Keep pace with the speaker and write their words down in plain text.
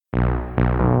And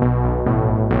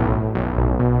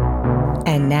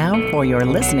now, for your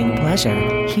listening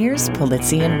pleasure, here's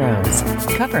Polizzi and Rose,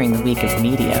 covering the week of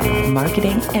media,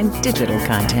 marketing, and digital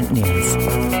content news.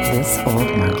 This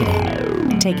Old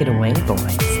Marketing. Take it away,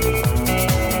 boys.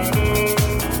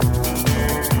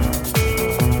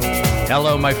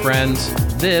 Hello, my friends.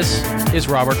 This is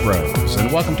Robert Rose, and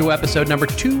welcome to episode number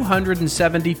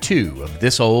 272 of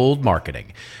This Old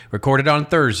Marketing, recorded on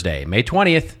Thursday, May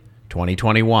 20th,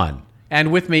 2021.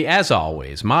 And with me, as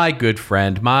always, my good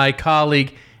friend, my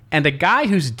colleague, and a guy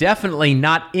who's definitely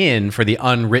not in for the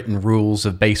unwritten rules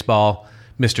of baseball,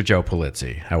 Mr. Joe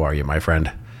Polizzi. How are you, my friend?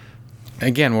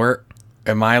 Again,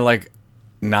 am I like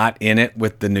not in it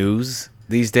with the news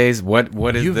these days?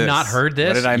 What is You've this? not heard this?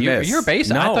 What did I miss? You're a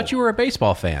baseball. No. I thought you were a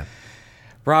baseball fan.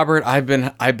 Robert, I've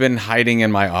been hiding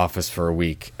in my office for a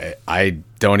week. I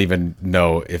don't even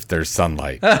know if there's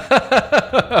sunlight.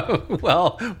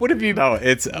 Well, what have you? What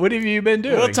have you been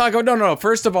doing? We'll talk. No.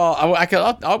 First of all,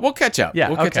 we'll catch up. Yeah,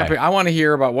 we'll catch up okay. here. I want to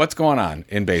hear about what's going on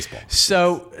in baseball.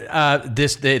 So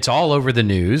it's all over the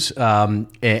news and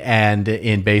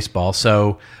in baseball.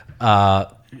 So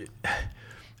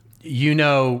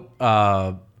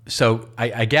so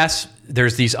I guess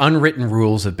there's these unwritten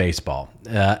rules of baseball,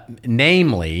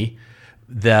 namely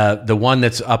the one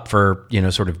that's up for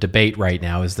sort of debate right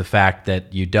now is the fact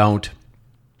that you don't,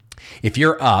 if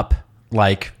you're up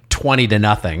like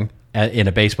 20-0 in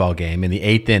a baseball game in the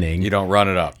 8th inning, You don't run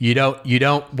it up. you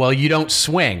don't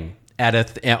swing on a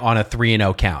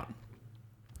 3-0 count.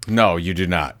 No, you do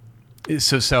not.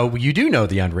 So you do know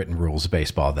the unwritten rules of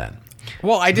baseball then.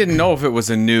 Well, I didn't know if it was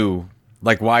a new.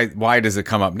 Like, why does it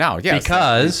come up now? Yes,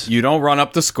 Because you don't run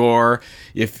up the score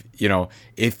if you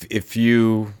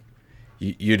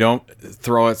don't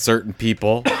throw at certain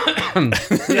people.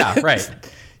 yeah, right.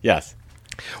 Yes.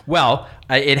 Well,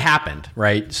 it happened,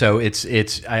 right? So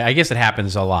I guess it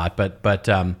happens a lot, but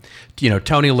Tony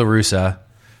La Russa,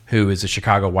 who is a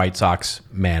Chicago White Sox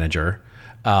manager,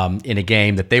 in a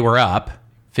game that they were up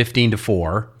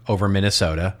 15-4 over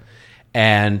Minnesota,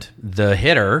 and the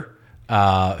hitter,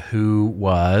 who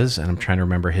was, and I'm trying to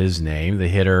remember his name, the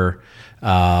hitter,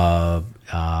 Yermin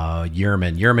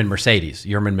Mercedes.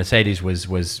 Yermin Mercedes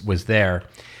was there,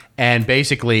 and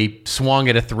basically swung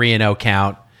at a 3-0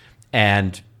 count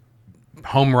and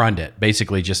home runned it.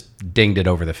 Basically, just dinged it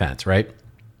over the fence, right?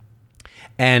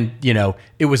 And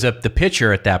it was the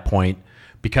pitcher at that point,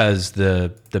 because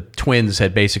the Twins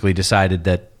had basically decided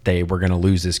that they were going to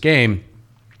lose this game,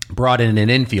 brought in an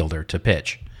infielder to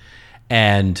pitch,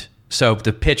 and so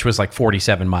the pitch was like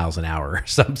 47 miles an hour,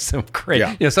 some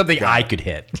crazy, something I could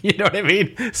hit. You know what I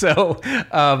mean? So,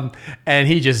 and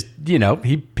he just,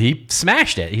 he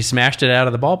smashed it. He smashed it out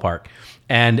of the ballpark,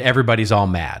 and everybody's all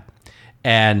mad.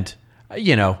 And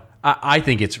I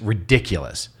think it's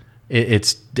ridiculous.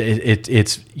 It's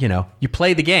you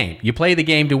play the game. You play the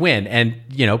game to win, and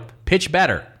pitch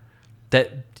better.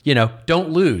 Don't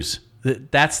lose.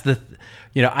 That's the,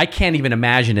 I can't even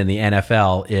imagine in the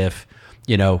NFL if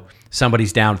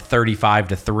somebody's down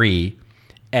 35-3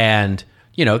 and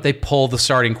they pull the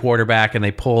starting quarterback and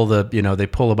they pull a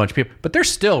bunch of people, but they're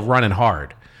still running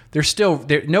hard.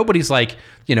 Nobody's like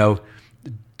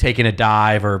taking a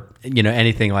dive or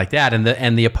anything like that.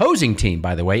 And the opposing team,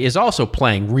 by the way, is also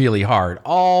playing really hard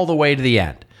all the way to the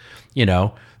end.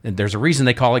 And there's a reason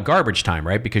they call it garbage time,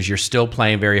 right? Because you're still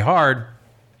playing very hard.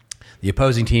 The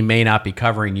opposing team may not be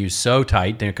covering you so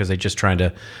tight because they're just trying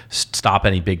to stop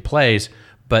any big plays,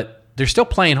 but they're still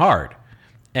playing hard.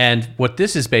 And what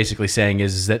this is basically saying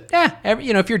is that,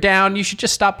 if you're down, you should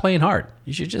just stop playing hard.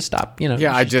 You should just stop,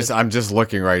 Yeah, I'm just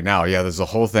looking right now. Yeah, there's a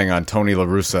whole thing on Tony La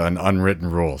Russa and unwritten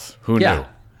rules. Who knew?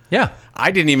 Yeah.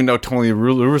 I didn't even know Tony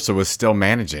La Russa was still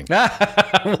managing.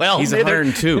 Well, he's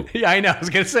 102. Yeah, I know. I was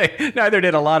going to say, neither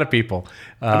did a lot of people.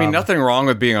 I mean, nothing wrong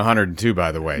with being 102,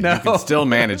 by the way. No. You can still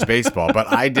manage baseball, but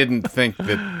I didn't think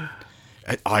that.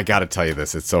 I got to tell you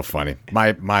this. It's so funny.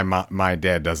 My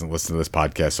dad doesn't listen to this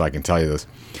podcast, so I can tell you this.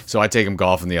 So I take him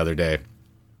golfing the other day,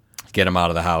 get him out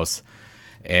of the house,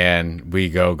 and we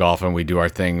go golfing. We do our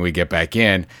thing. We get back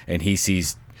in, and he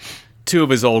sees two of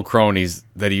his old cronies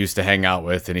that he used to hang out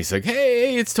with, and he's like,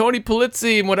 "Hey, it's Tony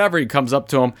Polizzi," and whatever. He comes up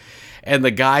to him, and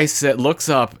the guy looks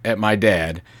up at my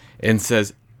dad and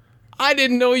says, "I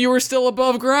didn't know you were still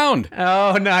above ground."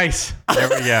 Oh, nice. There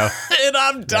we go. And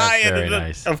I'm dying. That's very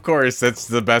nice. Of course, that's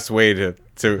the best way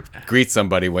to greet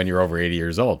somebody when you're over 80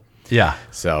 years old. Yeah.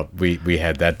 So we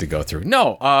had that to go through.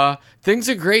 No, things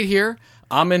are great here.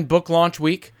 I'm in book launch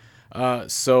week.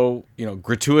 So,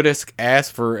 gratuitous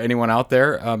ask for anyone out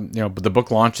there. But the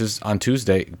book launches on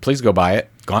Tuesday. Please go buy it.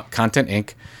 Content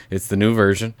Inc. It's the new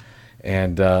version.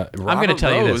 And I'm going to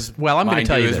tell you this. Well, I'm going to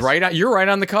tell you this. You're right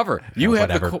on the cover. You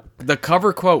have the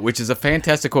cover quote, which is a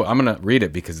fantastic quote. I'm going to read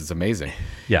it because it's amazing.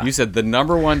 Yeah. You said the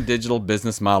 #1 digital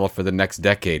business model for the next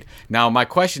decade. Now, my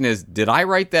question is, did I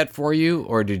write that for you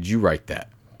or did you write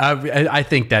that? I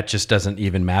think that just doesn't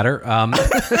even matter.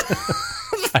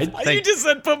 You just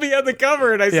said put me on the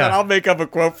cover, and I said I'll make up a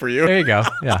quote for you. There you go.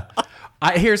 Yeah.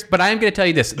 But I am going to tell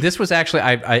you this. This was actually,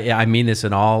 I mean this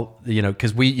in all,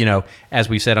 because we, as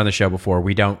we said on the show before,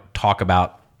 we don't talk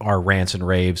about our rants and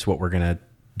raves, what we're going to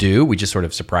do. We just sort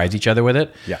of surprise each other with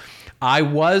it. Yeah. I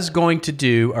was going to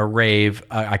do a rave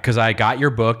because I got your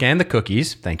book and the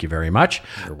cookies. Thank you very much.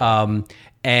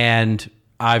 And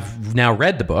I've now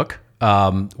read the book.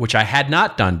 Which I had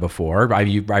not done before.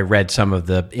 I read some of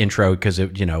the intro because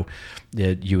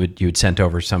you had sent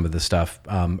over some of the stuff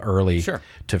early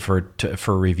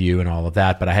for review and all of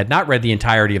that. But I had not read the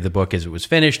entirety of the book as it was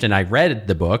finished, and I read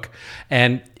the book,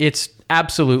 and it's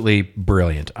absolutely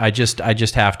brilliant. I just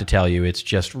have to tell you, it's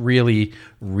just really,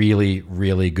 really,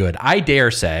 really good. I dare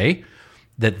say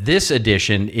that this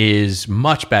edition is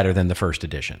much better than the first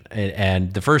edition,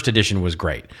 and the first edition was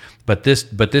great, but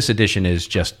this edition is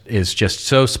just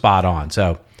so spot on.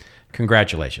 So,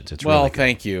 congratulations! It's really good.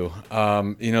 Thank you.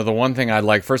 The one thing I'd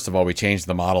like, first of all, we changed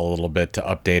the model a little bit to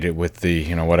update it with the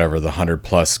the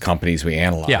 100+ companies we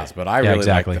analyze. Yeah. But I really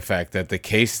like the fact that the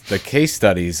case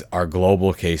studies are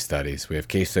global case studies. We have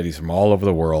case studies from all over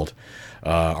the world.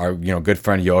 Our good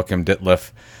friend Joachim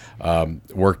Ditleff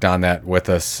worked on that with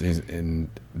us, and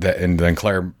then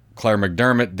Claire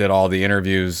McDermott did all the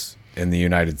interviews in the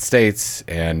United States,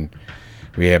 and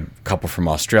we have a couple from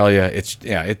Australia.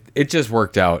 It just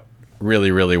worked out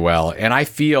really, really well. And I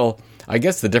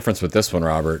guess the difference with this one,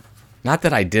 Robert, not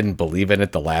that I didn't believe in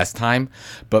it the last time,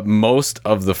 but most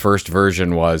of the first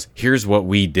version was, here's what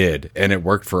we did, and it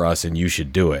worked for us, and you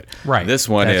should do it. Right. This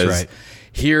one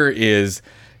here is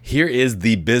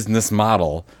the business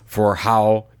model for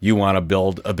how you want to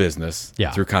build a business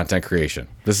through content creation.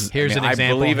 Here's an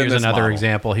example. Here's another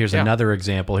example. Here's another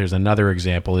example. Here's another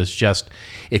example. It's just,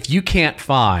 if you can't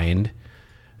find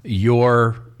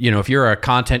if you're a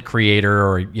content creator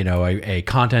or, a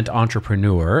content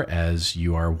entrepreneur, as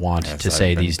you are wont to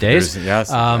say these days,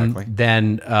 exactly.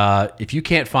 then if you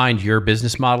can't find your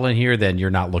business model in here, then you're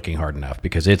not looking hard enough,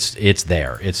 because it's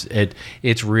there. It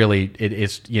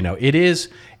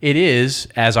is,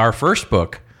 as our first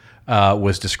book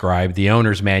was described, the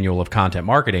owner's manual of content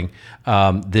marketing.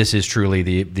 This is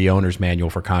truly the owner's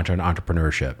manual for content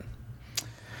entrepreneurship.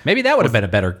 Maybe that would have been a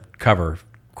better cover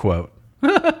quote.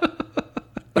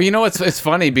 Well, it's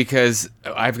funny because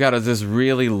I've got this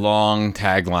really long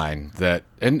tagline that,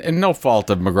 and no fault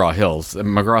of McGraw-Hill's.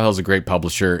 McGraw-Hill's a great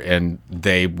publisher, and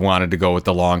they wanted to go with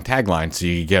the long tagline so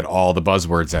you get all the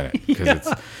buzzwords in it.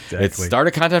 Because it's start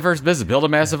a content-first business, build a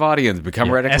massive audience, become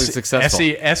radically successful.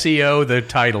 SEO, the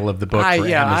title of the book for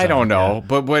Amazon. I don't know. Yeah.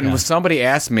 But when somebody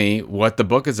asks me what the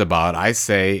book is about, I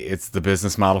say it's the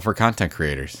business model for content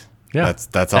creators. Yeah,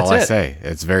 that's all I say.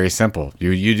 It's very simple.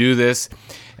 You do this.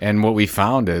 And what we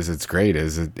found is it's great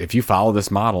is if you follow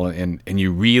this model and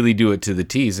you really do it to the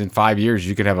T's, in 5 years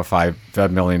you could have a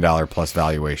 $5 million plus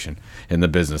valuation in the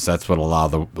business. That's what a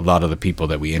lot of the people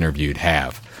that we interviewed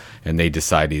have, and they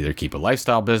decide to either keep a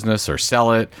lifestyle business or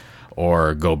sell it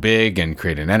or go big and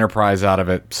create an enterprise out of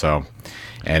it. So,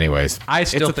 anyways, I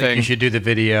still think you should do the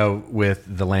video with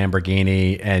the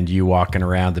Lamborghini and you walking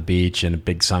around the beach in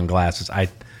big sunglasses.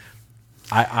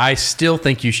 I still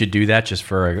think you should do that just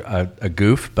for a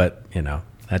goof, but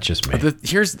that's just me.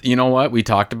 Here's, what? We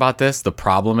talked about this. The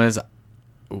problem is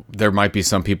there might be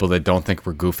some people that don't think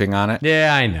we're goofing on it.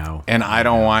 Yeah, I know. And I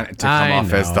don't want to come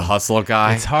off as the hustle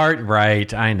guy. It's hard,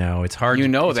 right? I know. It's hard.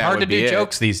 It's hard to do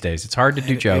jokes these days. It's hard to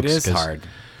do jokes. It is hard.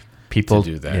 People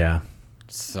to do that. Yeah.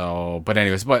 So, but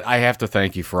I have to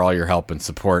thank you for all your help and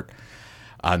support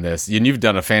on this. And you've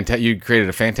done you created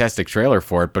a fantastic trailer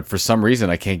for it, but for some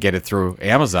reason I can't get it through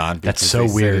Amazon. That's so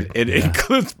weird. It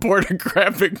includes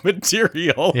pornographic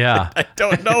material. Yeah. I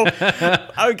don't know.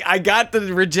 I got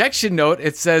the rejection note.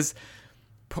 It says,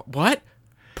 what?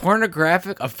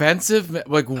 Pornographic, offensive,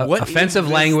 like what? Offensive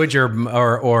language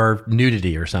or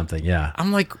nudity or something. Yeah.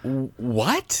 I'm like,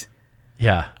 what?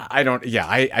 Yeah. I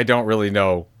don't really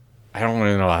know. I don't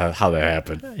really know how that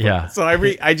happened. Yeah. So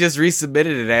I just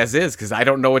resubmitted it as is because I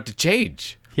don't know what to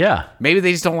change. Yeah. Maybe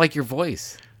they just don't like your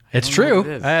voice. It's true.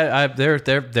 It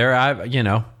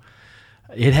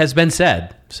has been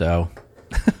said. So.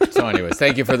 So anyways,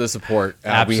 thank you for the support.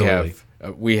 Absolutely.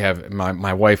 we have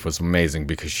my wife was amazing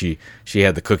because she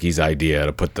had the cookies idea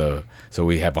to put so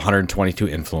we have 122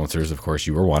 influencers. Of course,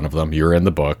 you were one of them. You're in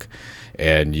the book,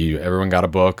 and everyone got a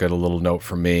book and a little note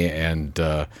from me and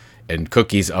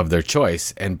cookies of their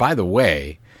choice. And by the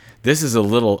way, this is a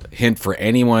little hint for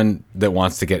anyone that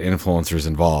wants to get influencers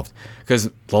involved, because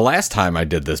the last time I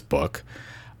did this book,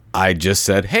 I just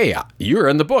said, "Hey, you're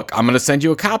in the book. I'm going to send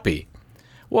you a copy."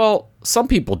 Well, some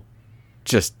people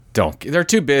just don't. They're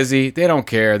too busy. They don't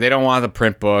care. They don't want the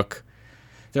print book.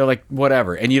 They're like,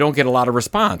 whatever. And you don't get a lot of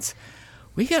response.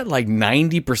 We got like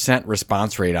 90%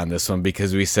 response rate on this one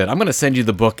because we said, I'm going to send you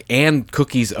the book and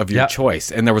cookies of your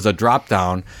choice. And there was a drop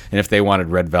down. And if they wanted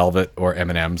red velvet or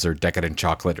M&Ms or decadent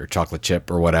chocolate or chocolate chip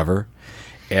or whatever.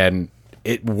 And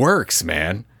it works,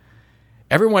 man.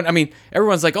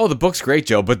 Everyone's like, oh, the book's great,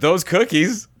 Joe. But those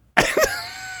cookies.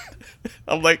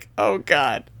 I'm like, oh,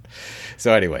 God.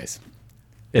 So anyways.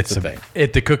 It's a thing.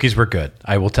 The cookies were good.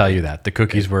 I will tell you that. The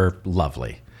cookies were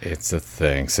lovely. It's a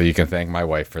thing. So you can thank my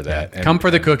wife for that. Yeah. Come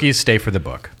for the cookies, stay for the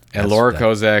book. And Laura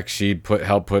Kozak, she'd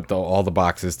help put all the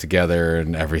boxes together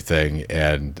and everything.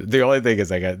 And the only thing is,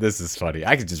 this is funny.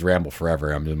 I could just ramble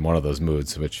forever. I'm in one of those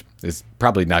moods, which is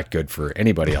probably not good for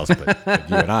anybody else but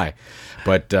you and I.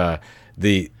 But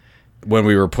when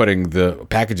we were putting the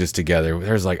packages together,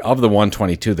 there's like, of the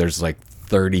 122, there's like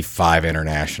 35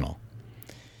 international.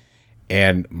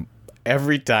 And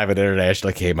every time an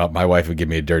international came up, my wife would give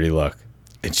me a dirty look.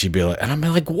 And she'd be like, and I'm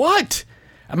like, what?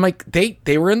 I'm like,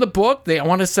 they were in the book. I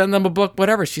want to send them a book,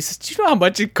 whatever. She says, do you know how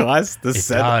much it costs to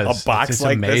send a box it's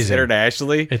like amazing. This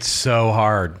internationally? It's so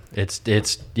hard.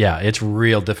 It's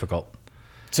real difficult.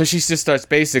 So she just starts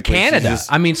basically Canada.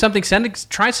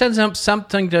 Try sending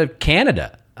something to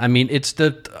Canada. I mean, it's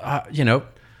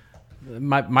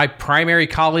my primary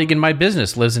colleague in my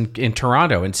business lives in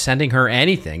Toronto, and sending her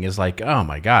anything is like, oh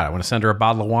my God, I want to send her a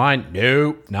bottle of wine.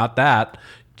 No, not that.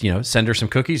 Send her some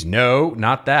cookies. No,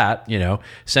 not that.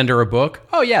 Send her a book.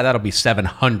 Oh yeah, that'll be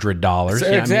 $700. So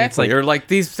exactly. Or like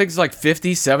these things like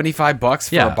 $50, $75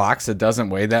 for a box that doesn't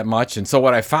weigh that much. And so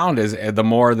what I found is the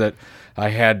more that I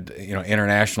had,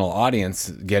 international audience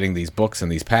getting these books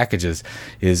and these packages,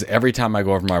 is every time I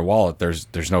go over my wallet,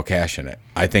 there's no cash in it.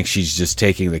 I think she's just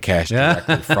taking the cash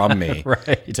directly from me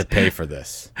to pay for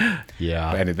this.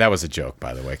 Yeah. And that was a joke,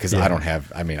 by the way, because I don't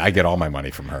have, I get all my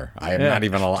money from her. I don't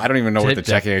even know what the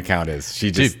checking account is.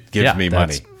 She just gives me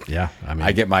money. Yeah.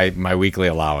 I get my weekly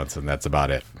allowance, and that's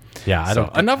about it. Yeah.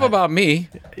 Enough about me.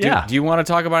 Do you want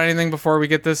to talk about anything before we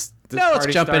get this No, let's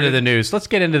jump into the news. Let's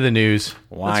get into the news.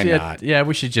 Why not? Yeah,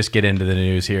 we should just get into the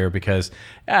news here because,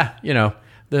 as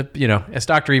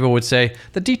Dr. Evil would say,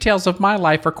 the details of my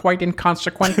life are quite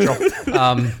inconsequential.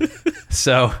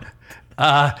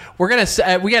 We're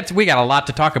gonna we got a lot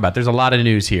to talk about. There's a lot of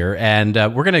news here, and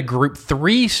we're gonna group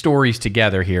 3 stories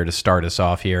together here to start us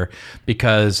off here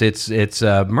because it's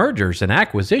mergers and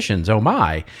acquisitions. Oh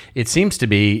my! It seems to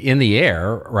be in the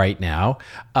air right now.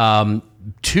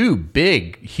 2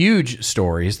 big, huge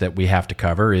stories that we have to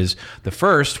cover is the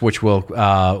first, which will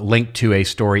link to a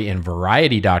story in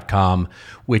Variety.com,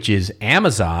 which is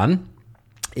Amazon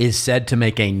is said to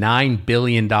make a $9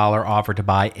 billion offer to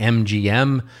buy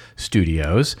MGM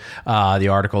Studios. The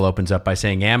article opens up by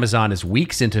saying Amazon is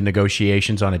weeks into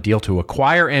negotiations on a deal to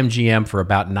acquire MGM for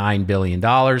about $9 billion.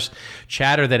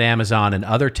 Chatter that Amazon and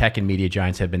other tech and media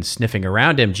giants have been sniffing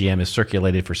around MGM has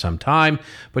circulated for some time,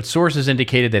 but sources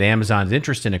indicated that Amazon's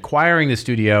interest in acquiring the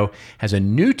studio has a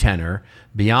new tenor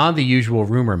beyond the usual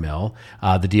rumor mill.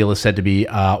 The deal is said to be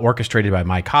orchestrated by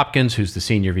Mike Hopkins, who's the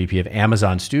senior VP of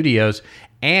Amazon Studios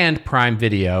and Prime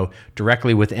Video,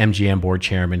 directly with MGM board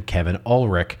chairman Kevin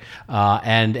Ulrich.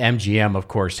 And MGM, of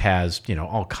course, has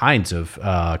all kinds of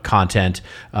content.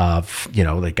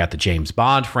 They got the James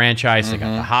Bond franchise, they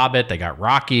got The Hobbit, they got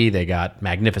Rocky, they got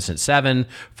Magnificent Seven,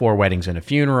 4 Weddings and a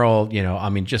Funeral.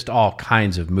 Just all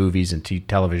kinds of movies and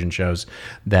television shows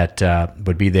that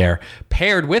would be there.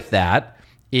 Paired with that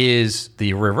is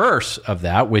the reverse of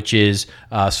that, which is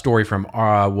a story from,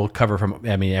 we'll cover from,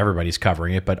 everybody's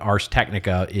covering it, but Ars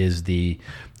Technica is the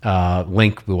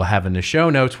link we will have in the show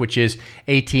notes, which is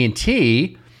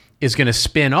AT&T is going to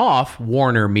spin off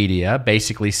Warner Media,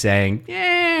 basically saying,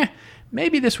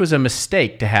 maybe this was a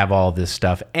mistake to have all this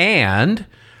stuff. And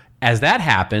as that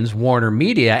happens, Warner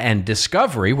Media and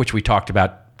Discovery, which we talked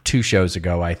about 2 shows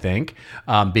ago, I think,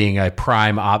 being a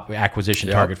prime acquisition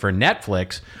target for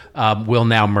Netflix, will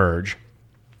now merge.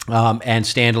 And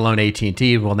standalone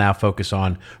AT&T will now focus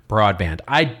on broadband.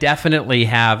 I definitely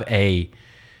have a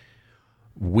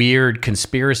weird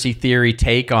conspiracy theory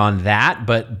take on that,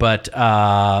 but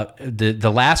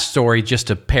the last story, just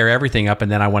to pair everything up,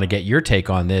 and then I want to get your take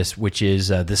on this, which is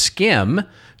the Skim,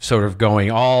 sort of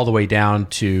going all the way down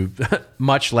to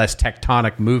much less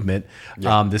tectonic movement.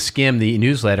 Yeah. The Skim, the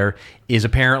newsletter, is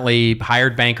apparently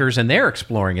hired bankers, and they're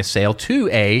exploring a sale to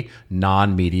a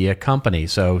non-media company.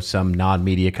 So some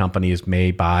non-media companies may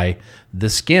buy the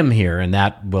Skim here, and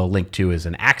that we'll link to is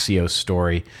an Axios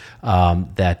story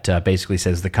that basically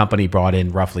says the company brought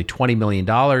in roughly $20 million,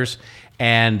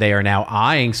 and they are now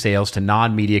eyeing sales to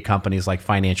non-media companies like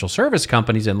financial service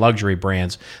companies and luxury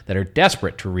brands that are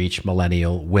desperate to reach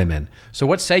millennial women. So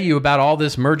what say you about all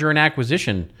this merger and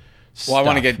acquisition stuff? Well, I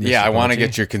want to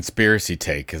get your conspiracy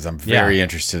take, because I'm very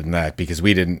interested in that, because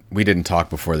we didn't talk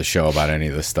before the show about any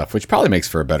of this stuff, which probably makes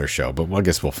for a better show, but I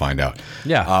guess we'll find out.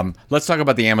 Yeah. Let's talk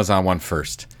about the Amazon one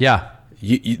first. Yeah.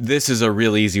 This is a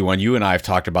real easy one. You and I have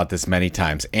talked about this many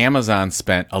times. Amazon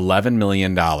spent $11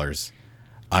 million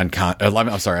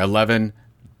 $11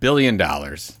 billion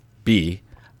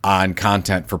on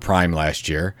content for Prime last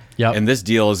year. Yep. And this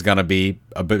deal is going to be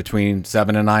between $7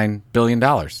 and $9 billion.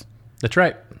 That's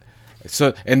right.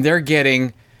 So, and they're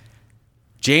getting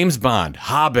James Bond,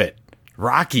 Hobbit,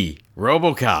 Rocky,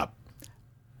 RoboCop,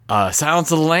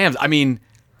 Silence of the Lambs. I mean,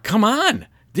 come on.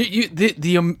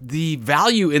 The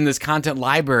value in this content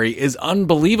library is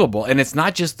unbelievable, and it's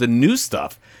not just the new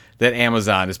stuff that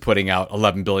Amazon is putting out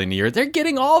 $11 billion a year. They're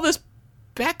getting all this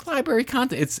back library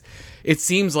content. It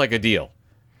seems like a deal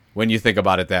when you think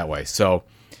about it that way. So,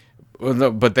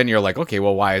 but then you're like, okay,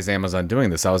 well, why is Amazon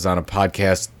doing this? I was on a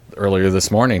podcast earlier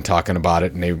this morning talking about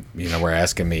it, and they, were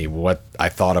asking me what I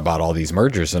thought about all these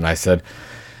mergers, and I said,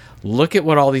 look at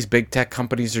what all these big tech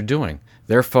companies are doing.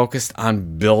 They're focused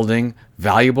on building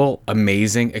valuable,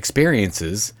 amazing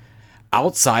experiences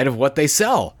outside of what they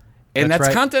sell, and that's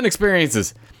right. Content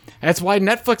experiences. That's why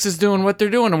Netflix is doing what they're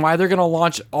doing, and why they're going to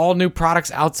launch all new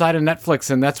products outside of Netflix,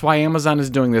 and that's why Amazon is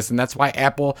doing this, and that's why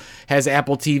Apple has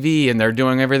Apple TV, and they're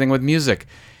doing everything with music.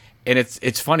 And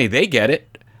it's funny, they get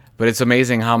it, but it's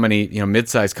amazing how many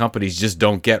mid-sized companies just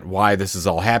don't get why this is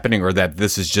all happening, or that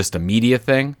this is just a media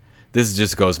thing. This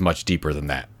just goes much deeper than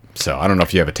that. So I don't know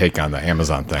if you have a take on the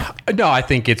Amazon thing. No, I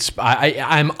think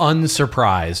I'm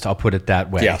unsurprised. I'll put it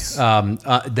that way. Yes.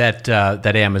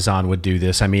 That Amazon would do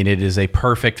this. I mean, it is a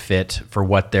perfect fit for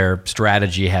what their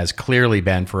strategy has clearly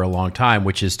been for a long time,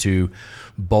 which is to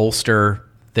bolster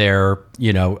their,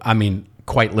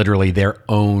 quite literally their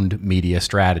owned media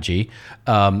strategy,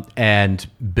 and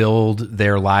build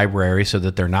their library so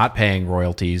that they're not paying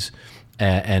royalties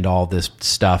and all this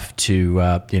stuff to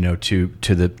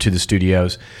the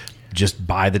studios. Just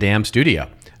buy the damn studio.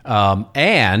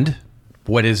 And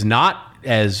what is not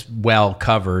as well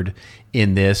covered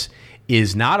in this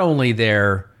is not only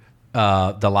the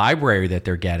library that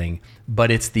they're getting, but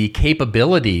it's the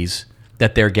capabilities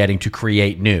that they're getting to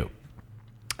create new.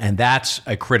 And that's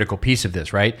a critical piece of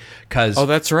this, right? Because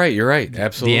that's right. You're right.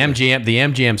 Absolutely. The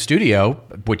MGM studio,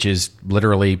 which is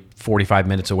literally 45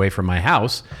 minutes away from my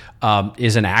house,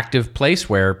 is an active place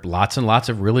where lots and lots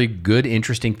of really good,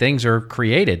 interesting things are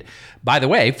created. By the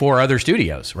way, for other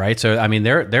studios, right? So I mean,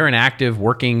 they're an active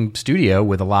working studio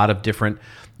with a lot of different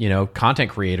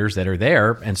content creators that are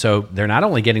there, and so they're not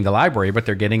only getting the library, but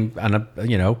they're getting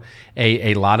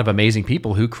a lot of amazing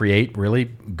people who create really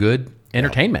good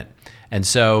entertainment. Yeah. And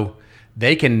so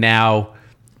they can now,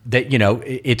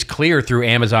 it's clear through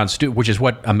Amazon, which is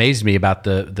what amazed me about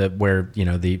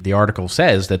the article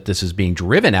says that this is being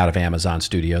driven out of Amazon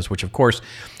Studios, which of course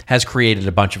has created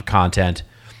a bunch of content,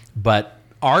 but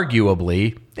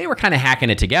arguably they were kind of hacking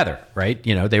it together, right?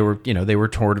 They were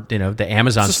toward the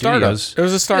Amazon Studios. It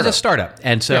was a startup.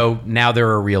 And so now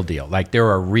they're a real deal. Like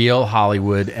they're a real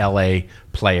Hollywood LA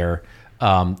player.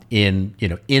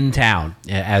 In town,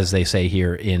 as they say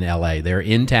here in LA, they're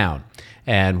in town,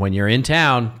 and when you're in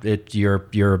town,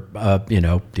 you're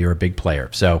a big player.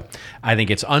 So I think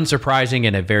it's unsurprising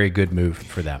and a very good move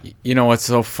for them. What's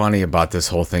so funny about this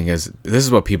whole thing is this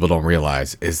is what people don't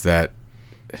realize is that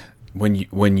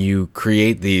when you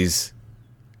create these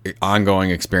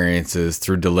ongoing experiences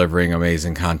through delivering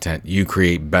amazing content, you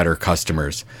create better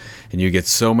customers, and you get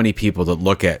so many people that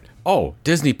look at, oh,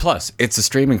 Disney Plus, it's a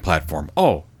streaming platform.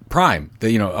 Oh, Prime,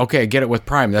 okay, I get it with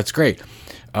Prime. That's great.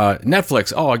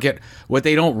 Netflix, I get. What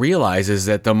they don't realize is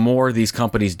that the more these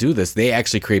companies do this, they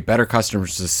actually create better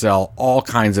customers to sell all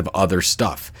kinds of other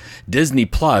stuff. Disney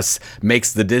Plus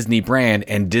makes the Disney brand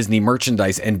and Disney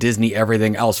merchandise and Disney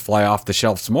everything else fly off the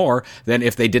shelves more than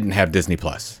if they didn't have Disney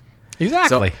Plus.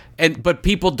 Exactly. But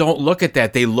people don't look at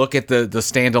that. They look at the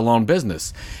standalone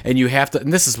business. And you have to,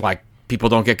 and this is why people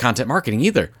don't get content marketing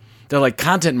either. They're like,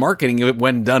 content marketing,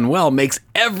 when done well, makes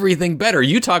everything better.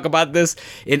 You talk about this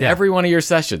in every one of your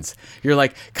sessions. You're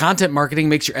like, content marketing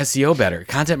makes your SEO better.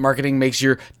 Content marketing makes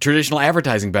your traditional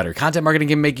advertising better. Content marketing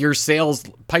can make your sales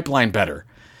pipeline better.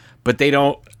 But they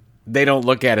don't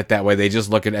look at it that way. They just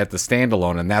look at the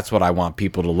standalone. And that's what I want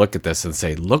people to look at this and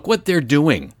say, look what they're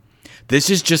doing. This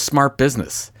is just smart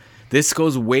business. This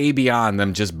goes way beyond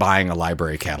them just buying a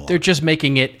library catalog. They're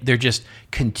just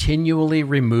continually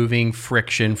removing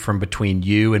friction from between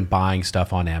you and buying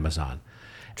stuff on Amazon.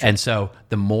 And so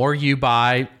the more you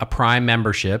buy a Prime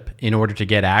membership in order to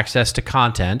get access to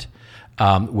content,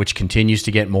 which continues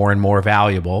to get more and more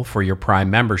valuable for your Prime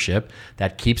membership,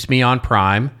 that keeps me on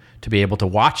Prime to be able to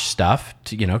watch stuff,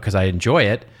 because I enjoy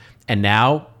it. And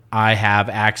now I have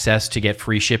access to get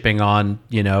free shipping on,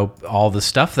 all the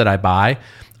stuff that I buy.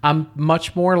 I'm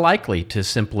much more likely to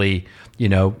simply,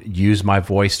 use my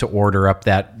voice to order up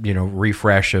that,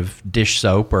 refresh of dish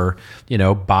soap or,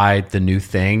 buy the new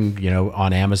thing,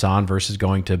 on Amazon versus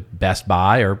going to Best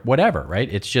Buy or whatever, right?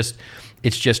 It's just,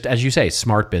 as you say,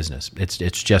 smart business.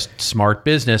 It's just smart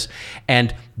business.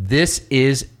 And this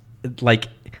is like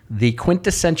the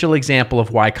quintessential example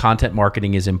of why content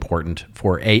marketing is important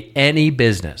for any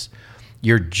business.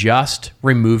 You're just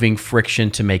removing friction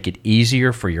to make it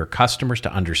easier for your customers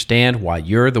to understand why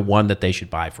you're the one that they should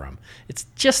buy from. It's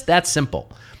just that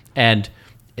simple. And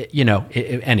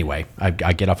anyway, I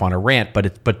get off on a rant,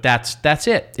 but that's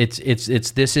it.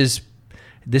 This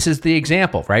is the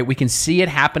example, right? We can see it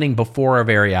happening before our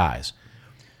very eyes.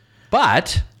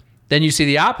 But then you see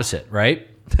the opposite, right?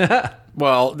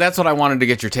 Well, that's what I wanted to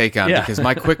get your take on, because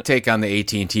my quick take on the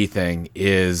AT&T thing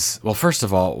is, well, first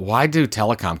of all, why can't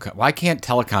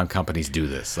telecom companies do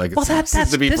this? Like, it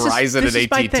seems to be Verizon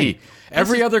and AT&T.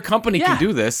 Every other company can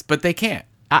do this, but they can't.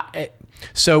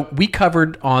 So we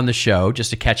covered on the show,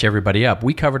 just to catch everybody up,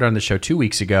 we covered on the show 2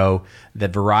 weeks ago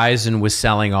that Verizon was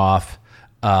selling off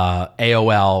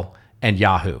AOL and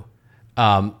Yahoo.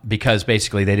 Because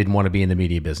basically they didn't want to be in the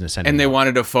media business anymore. And they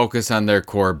wanted to focus on their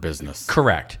core business.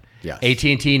 Correct. Yes.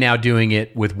 AT&T now doing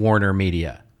it with Warner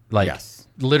Media.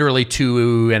 Literally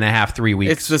 2.5, 3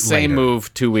 weeks It's the same later.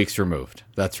 move 2 weeks removed.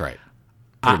 That's right.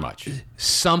 Pretty much.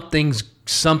 Something's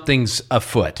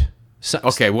afoot.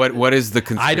 Okay, what is the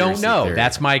conspiracy I don't know. theory?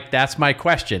 That's my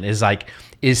question.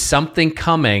 Is something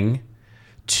coming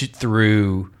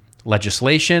through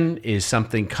legislation? Is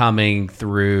something coming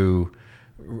through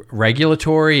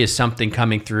regulatory? Is something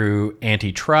coming through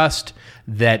antitrust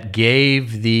that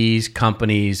gave these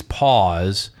companies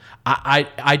pause?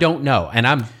 I don't know, and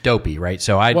I'm dopey, right?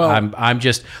 So I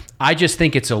just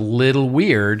think it's a little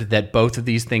weird that both of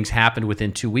these things happened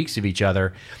within 2 weeks of each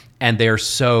other, and they're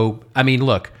so. I mean,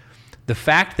 look, the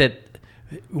fact that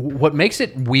what makes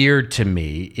it weird to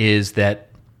me is that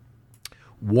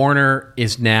Warner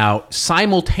is now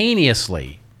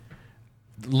simultaneously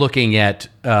looking at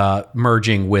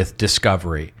merging with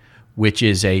Discovery, which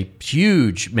is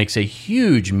makes a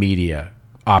huge media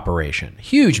operation,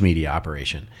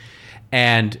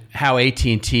 and how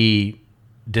AT&T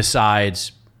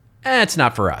decides, it's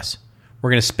not for us. We're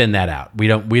going to spin that out. We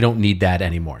don't need that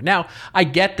anymore. Now, I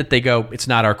get that they go, it's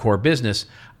not our core business.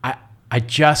 I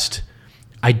don't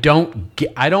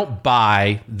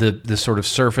buy the sort of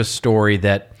surface story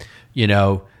that,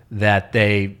 that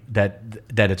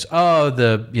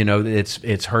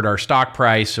it's hurt our stock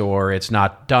price, or it's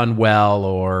not done well,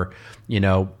 or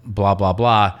blah blah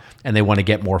blah, and they want to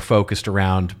get more focused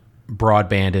around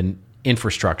broadband and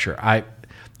infrastructure. And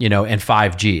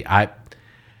 5G.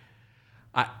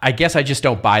 I guess I just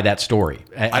don't buy that story.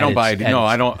 I don't buy it. No,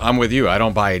 I don't. I'm with you. I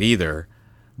don't buy it either,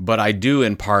 but I do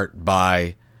in part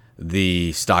buy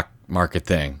the stock market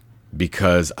thing,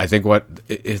 because I think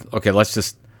okay, let's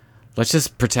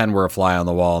just pretend we're a fly on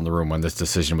the wall in the room when this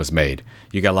decision was made.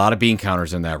 You got a lot of bean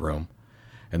counters in that room,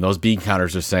 and those bean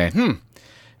counters are saying,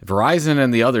 Verizon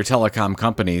and the other telecom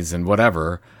companies and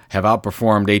whatever have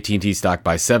outperformed AT&T stock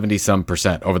by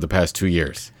 70-some% over the past 2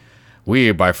 years.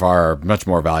 We by far are much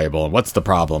more valuable, and what's the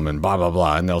problem, and blah, blah,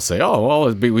 blah. And they'll say, oh,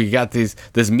 well, we got this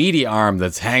media arm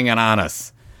that's hanging on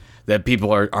us that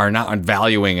people are not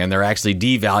valuing, and they're actually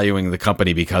devaluing the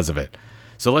company because of it.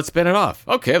 So let's spin it off.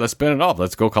 Okay, let's spin it off.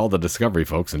 Let's go call the Discovery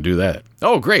folks and do that.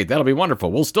 Oh, great. That'll be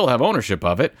wonderful. We'll still have ownership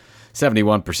of it,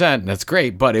 71%. That's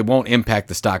great, but it won't impact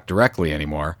the stock directly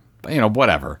anymore.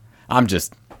 Whatever. I'm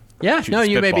just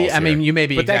you may be. I mean, you may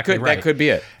be. But exactly right. That could be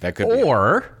it.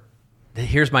 Or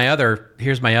here's my other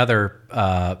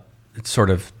sort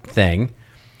of thing,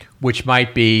 which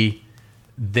might be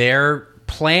they're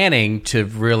planning to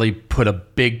really put a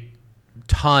big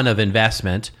ton of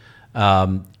investment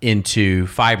into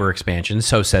fiber expansion.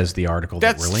 So says the article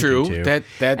That's that we're linking true. to.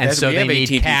 And so they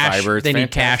need cash. They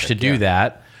need cash to do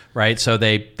that, right? So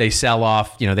they sell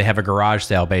off. They have a garage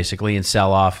sale basically and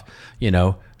sell off.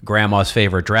 Grandma's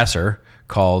favorite dresser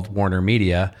called Warner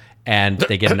Media, and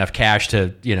they get enough cash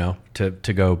to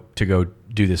go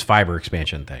do this fiber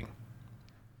expansion thing.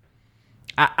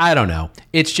 I don't know.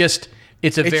 It's just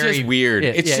weird.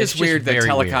 It's just weird that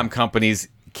telecom companies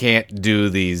can't do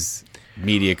these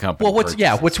media companies.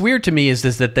 Well, what's weird to me is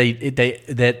that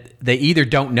they either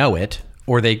don't know it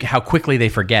or how quickly they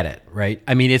forget it, right?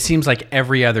 I mean, it seems like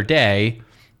every other day.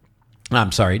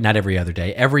 I'm sorry, not every other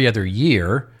day. Every other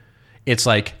year, it's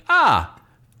like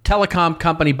telecom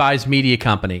company buys media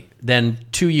company. Then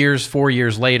 2 years, 4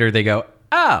 years later, they go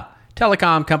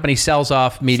telecom company sells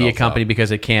off media company because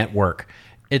it can't work.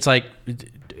 It's like,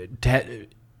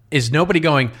 is nobody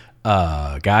going,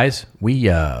 guys, we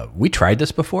tried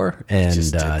this before and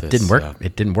it didn't work. Yeah.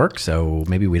 It didn't work, so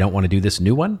maybe we don't want to do this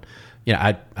new one.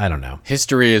 I don't know.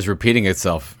 History is repeating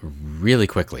itself really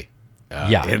quickly.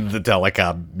 In the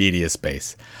telecom media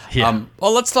space. Yeah.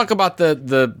 Well, let's talk about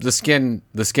the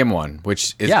skim one,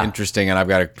 which is interesting, and I've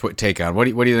got a take on. What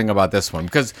do you think about this one?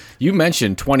 Because you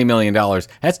mentioned $20 million.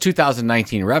 That's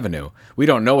 2019 revenue. We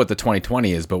don't know what the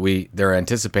 2020 is, but they're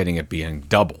anticipating it being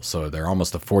double. So they're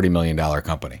almost a $40 million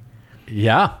company.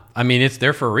 Yeah, I mean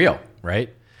they're for real,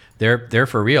 right? They're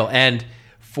for real, and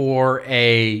for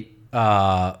a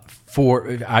for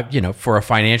a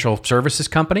financial services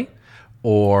company.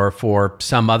 Or for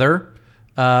some other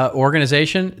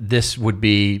organization, this would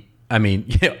be. I mean,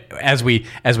 as we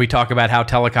talk about how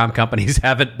telecom companies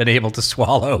haven't been able to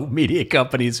swallow media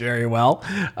companies very well,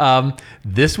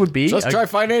 this would be. Just try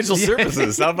financial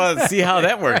services. How about see how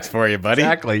that works for you, buddy?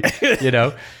 Exactly.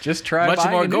 Just try much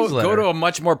more. Go to a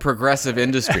much more progressive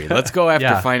industry. Let's go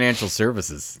after financial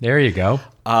services. There you go.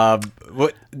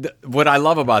 What I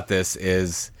love about this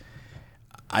is.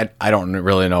 I don't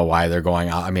really know why they're going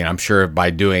out. I mean, I'm sure by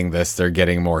doing this, they're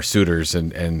getting more suitors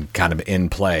and kind of in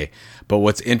play. But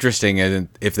what's interesting is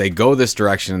if they go this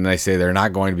direction and they say they're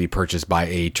not going to be purchased by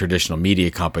a traditional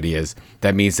media company,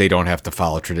 that means they don't have to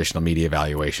follow traditional media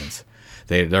valuations.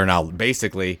 They're now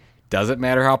basically, doesn't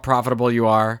matter how profitable you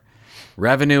are.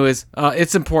 Revenue is,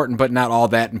 it's important, but not all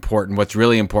that important. What's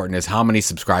really important is how many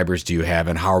subscribers do you have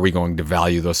and how are we going to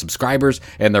value those subscribers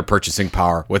and their purchasing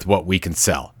power with what we can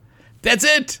sell. That's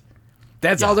it.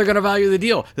 That's how they're going to value the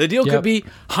deal. The deal could be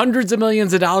hundreds of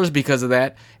millions of dollars because of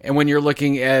that. And when you're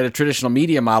looking at a traditional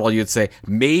media model, you'd say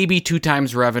maybe 2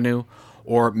 times revenue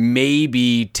or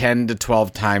maybe 10 to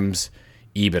 12 times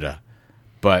EBITDA.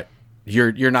 But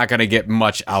you're not going to get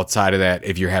much outside of that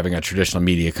if you're having a traditional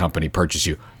media company purchase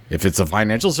you. If it's a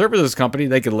financial services company,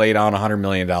 they could lay down $100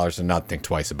 million and not think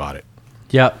twice about it.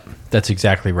 Yep, that's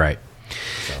exactly right.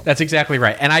 So. That's exactly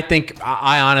right. And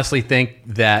I honestly think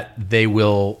that they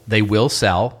will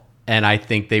sell, and I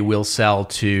think they will sell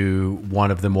to one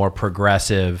of the more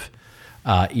progressive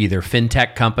either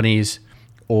fintech companies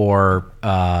or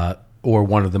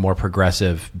one of the more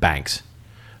progressive banks.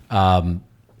 And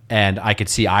I could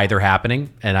see either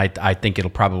happening, and I think it'll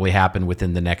probably happen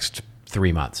within the next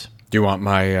 3 months. Do you want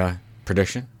my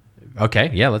prediction?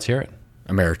 Okay, yeah, let's hear it.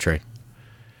 Ameritrade.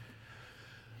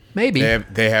 Maybe.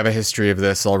 They have a history of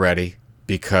this already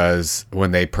because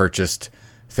when they purchased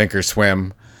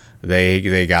Thinkorswim,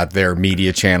 they got their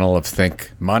media channel of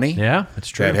Think Money. Yeah, that's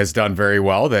true. That has done very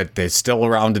well, that they're still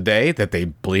around today, that they,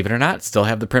 believe it or not, still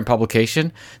have the print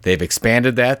publication. They've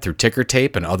expanded that through ticker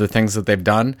tape and other things that they've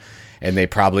done, and they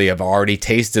probably have already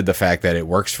tasted the fact that it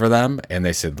works for them, and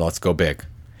they said, let's go big.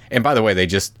 And by the way, they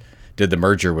just did the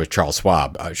merger with Charles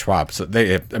Schwab. So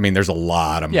there's a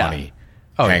lot of money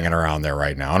hanging around there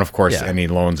right now. And of course, any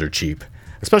loans are cheap,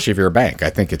 especially if you're a bank.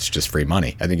 I think it's just free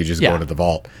money. I think you just go to the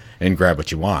vault and grab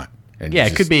what you want. And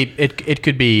it could be it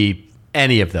could be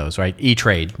any of those, right?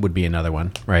 E-Trade would be another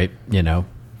one, right?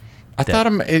 I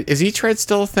thought, is E-Trade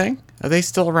still a thing? Are they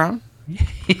still around?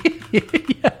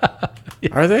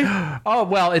 Are they? Oh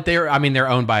well, they're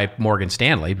owned by Morgan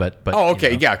Stanley, but oh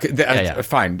okay,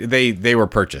 fine. They were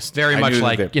purchased. Very much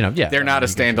like they're not a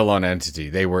standalone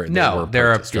entity. They were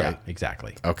purchased, right?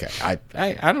 Exactly. Okay,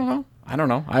 I don't know. I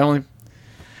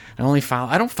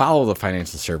don't follow the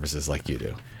financial services like you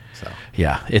do. So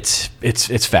yeah, it's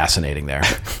fascinating there.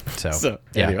 So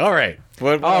anyway, all right.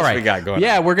 What All else right. we got going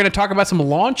Yeah, on? we're going to talk about some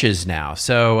launches now.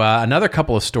 So another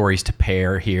couple of stories to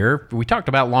pair here. We talked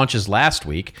about launches last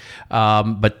week,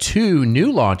 but two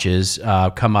new launches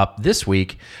come up this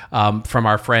week from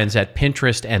our friends at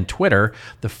Pinterest and Twitter.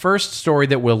 The first story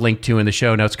that we'll link to in the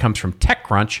show notes comes from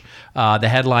TechCrunch. The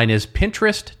headline is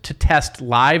Pinterest to test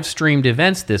live streamed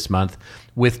events this month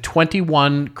with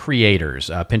 21 creators.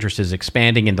 Pinterest is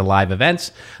expanding into live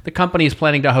events. The company is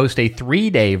planning to host a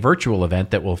 3-day virtual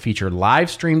event that will feature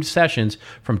live streamed sessions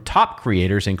from top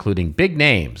creators, including big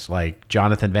names like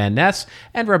Jonathan Van Ness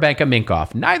and Rebecca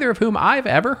Minkoff, neither of whom I've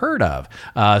ever heard of.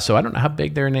 So I don't know how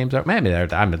big their names are. Maybe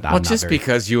I'm not Just very,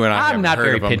 because you and I I'm haven't not heard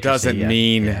very of them Pinteresty doesn't yet.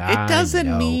 mean Yeah, it doesn't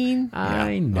I know. mean.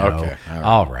 I Yeah. know. Okay.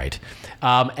 All right.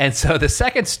 And so the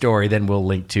second story then we'll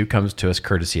link to comes to us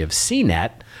courtesy of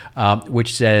CNET,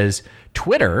 which says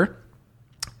Twitter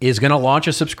is going to launch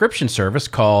a subscription service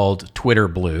called Twitter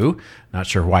Blue. Not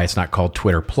sure why it's not called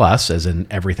Twitter Plus, as in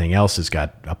everything else has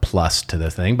got a plus to the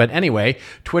thing. But anyway,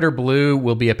 Twitter Blue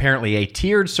will be apparently a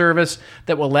tiered service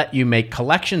that will let you make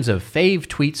collections of fave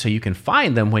tweets so you can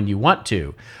find them when you want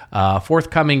to.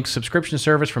 Forthcoming subscription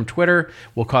service from Twitter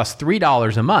will cost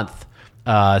 $3 a month.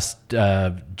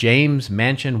 James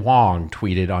Mansion Wong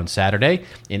tweeted on Saturday.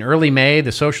 In early May,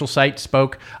 the social site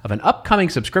spoke of an upcoming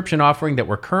subscription offering that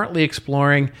we're currently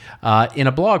exploring in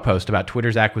a blog post about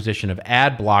Twitter's acquisition of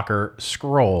ad blocker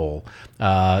Scroll.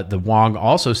 The Wong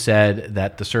also said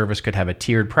that the service could have a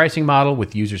tiered pricing model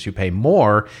with users who pay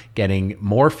more getting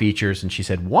more features. And she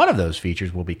said one of those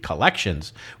features will be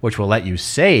collections, which will let you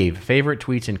save favorite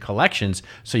tweets in collections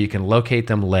so you can locate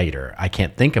them later. I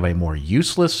can't think of a more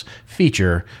useless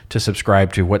feature to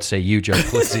subscribe to. What say you, Joe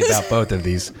Felicity, about both of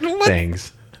these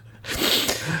things?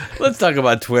 Let's talk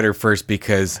about Twitter first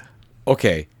because,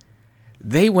 okay,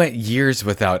 they went years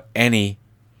without any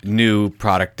new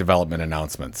product development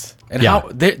announcements. And Yeah. how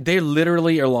they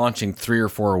literally are launching 3 or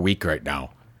 4 a week right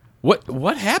now.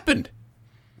 What happened?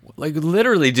 Like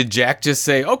literally, did Jack just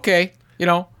say, "Okay,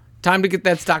 time to get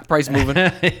that stock price moving.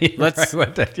 Let's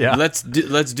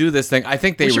do this thing." I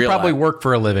think they We should realize, probably work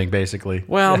for a living, basically.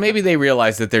 well, maybe they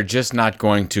realize that they're just not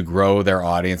going to grow their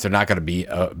audience. They're not going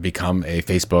to become a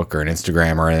Facebook or an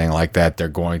Instagram or anything like that. They're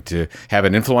going to have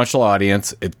an influential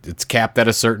audience. It's capped at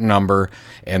a certain number,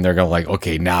 and they're going to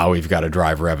okay, now we've got to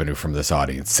drive revenue from this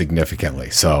audience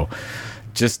significantly. So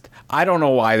I don't know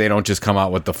why they don't just come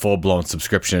out with the full-blown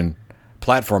subscription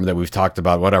platform that we've talked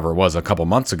about, whatever it was, a couple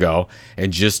months ago,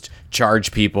 and just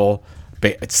charge people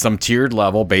at some tiered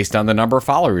level based on the number of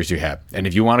followers you have. And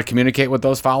if you want to communicate with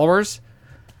those followers,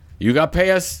 you got to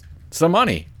pay us some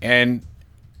money. And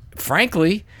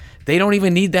frankly, they don't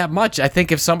even need that much. I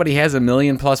think if somebody has 1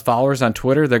 million plus followers on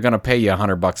Twitter, they're going to pay you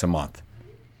 $100 a month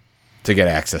to get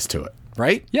access to it,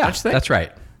 right? Yeah, Don't you think? that's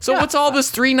right. So what's all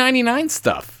this $3.99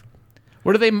 stuff?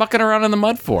 What are they mucking around in the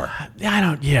mud for? It's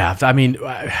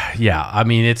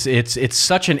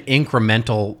such an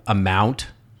incremental amount.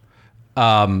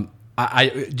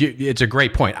 It's a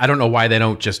great point. I don't know why they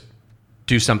don't just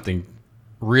do something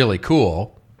really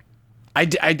cool. I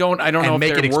don't know if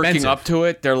make they're it working expensive. up to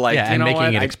it. They're like, And making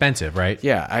what? it expensive, right?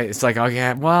 Yeah, it's like,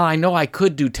 okay, well, I know I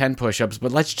could do 10 push-ups,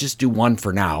 but let's just do one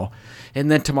for now. And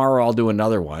then tomorrow I'll do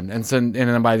another one. And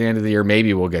then by the end of the year,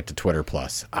 maybe we'll get to Twitter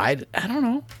Plus. I don't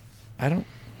know. I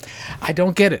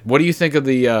don't get it. What do you think of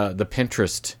the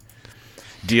Pinterest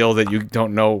deal that you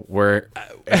don't know where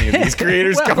any of these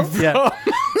creators come from?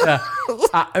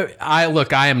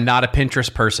 I am not a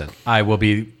Pinterest person. I will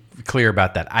be clear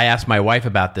about that. I asked my wife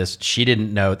about this. She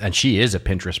didn't know, and she is a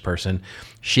Pinterest person.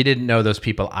 She didn't know those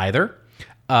people either.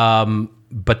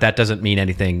 But that doesn't mean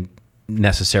anything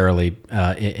necessarily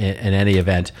in any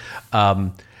event.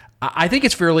 I think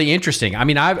it's fairly interesting. I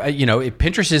mean,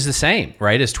 Pinterest is the same,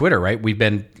 right, as Twitter, right? We've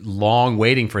been long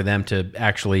waiting for them to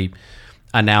actually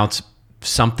announce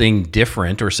something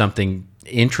different or something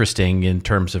interesting in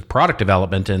terms of product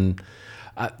development. And,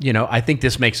 I think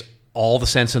this makes all the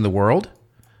sense in the world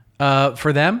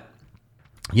for them.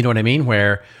 You know what I mean?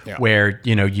 Where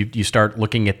you start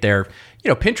looking at their,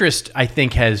 Pinterest, I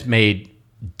think, has made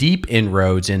deep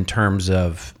inroads in terms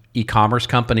of e-commerce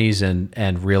companies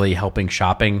and really helping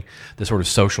shopping, the sort of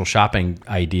social shopping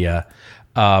idea.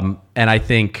 And I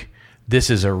think this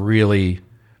is a really,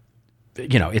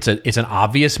 it's an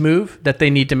obvious move that they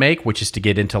need to make, which is to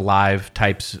get into live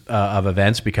types of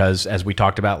events, because as we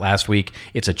talked about last week,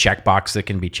 it's a checkbox that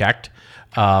can be checked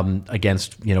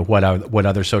against, what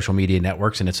other social media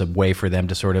networks. And it's a way for them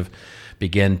to sort of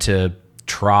begin to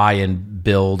try and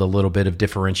build a little bit of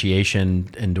differentiation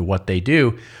into what they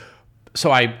do. So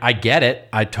I get it.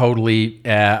 I totally,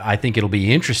 I think it'll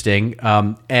be interesting.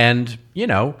 And,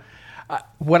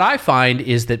 what I find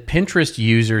is that Pinterest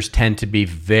users tend to be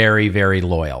very, very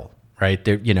loyal, right?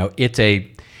 They're,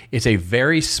 it's a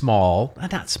very small,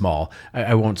 not small.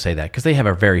 I won't say that because they have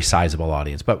a very sizable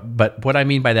audience. But what I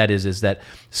mean by that is that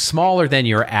smaller than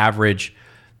your average.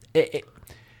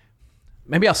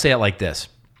 Maybe I'll say it like this.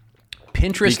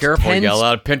 Pinterest. Be careful, you got a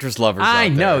lot of Pinterest lovers. I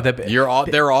know that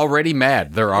they're already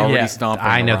mad. They're already stomping.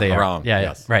 I know they around. are. Yeah,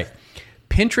 yes. Right.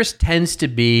 Pinterest tends to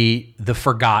be the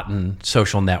forgotten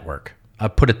social network. I'll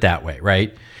put it that way,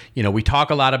 right? We talk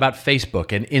a lot about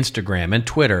Facebook and Instagram and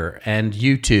Twitter and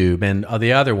YouTube and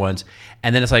the other ones,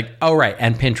 and then it's like, oh right,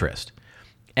 and Pinterest.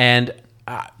 And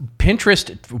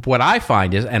Pinterest, what I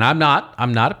find is, and I'm not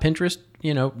a Pinterest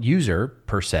user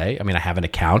per se. I mean, I have an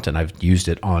account and I've used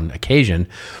it on occasion,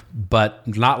 but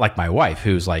not like my wife,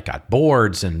 who's like got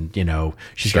boards and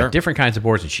she's got different kinds of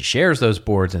boards and she shares those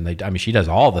boards and she does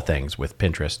all the things with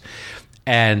Pinterest.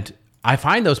 And I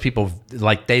find those people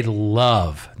like they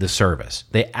love the service.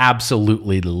 They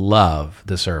absolutely love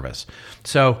the service.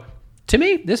 So to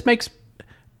me, this makes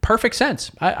perfect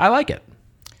sense. I like it.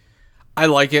 I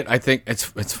like it. I think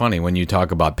it's funny when you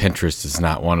talk about Pinterest. It's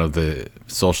not one of the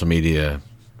social media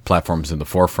platforms in the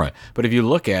forefront. But if you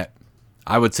look at,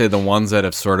 I would say the ones that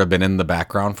have sort of been in the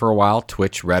background for a while,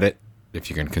 Twitch, Reddit, if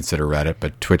you can consider Reddit,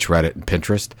 but Twitch, Reddit, and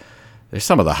Pinterest, they're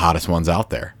some of the hottest ones out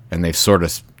there. And they've sort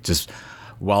of just,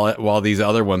 while these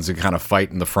other ones are kind of fight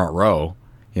in the front row,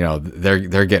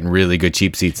 they're getting really good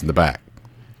cheap seats in the back.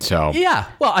 So yeah,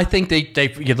 well, I think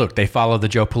they follow the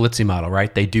Joe Pulizzi model,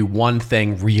 right? They do one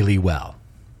thing really well.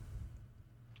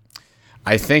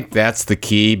 I think that's the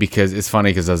key because it's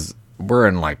funny because we're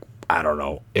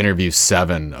in interview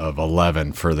 7 of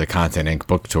 11 for the Content Inc.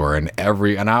 book tour, and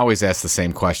I always ask the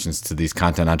same questions to these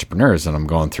content entrepreneurs, and I'm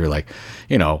going through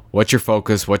what's your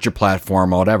focus, what's your platform,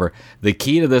 whatever. The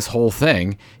key to this whole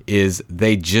thing is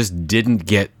they just didn't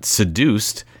get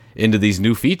seduced into these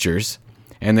new features.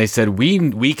 And they said,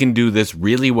 we can do this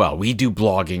really well. We do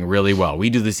blogging really well.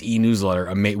 We do this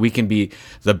e-newsletter. We can be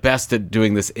the best at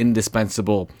doing this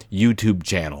indispensable YouTube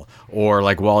channel. Or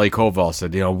like Wally Koval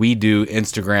said, we do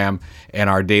Instagram and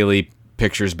our daily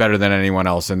pictures better than anyone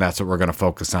else, and that's what we're going to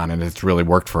focus on, and it's really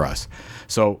worked for us.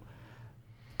 So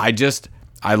I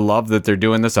love that they're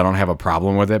doing this. I don't have a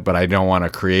problem with it, but I don't want a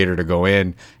creator to go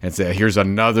in and say, here's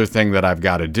another thing that I've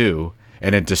got to do,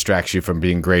 and it distracts you from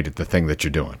being great at the thing that you're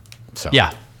doing. So.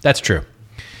 Yeah, that's true.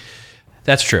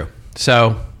 That's true.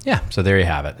 So there you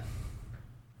have it.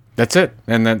 That's it.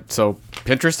 And then, so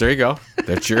Pinterest, there you go.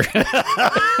 That's your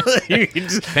you can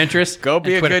just Pinterest. Go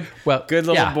be a good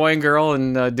little boy and girl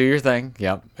and do your thing.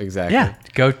 Yep, exactly. Yeah,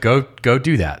 go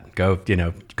do that. Go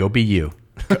be you.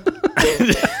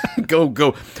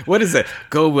 Go. What is it?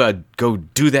 Go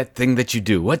do that thing that you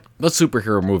do. What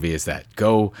superhero movie is that?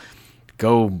 Go.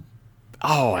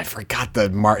 Oh, I forgot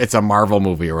it's a Marvel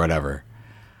movie or whatever.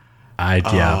 I'm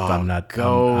not there.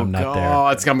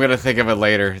 I'm going to think of it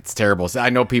later. It's terrible. So I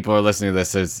know people are listening to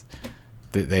this.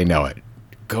 They know it.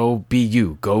 Go be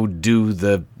you. Go do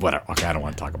the whatever. Okay, I don't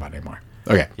want to talk about it anymore.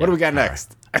 Okay, what do we got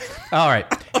next? All right.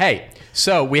 Hey,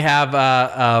 so we have,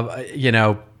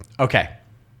 okay.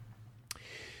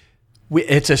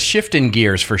 It's a shift in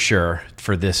gears for sure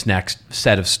for this next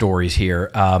set of stories here.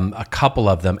 A couple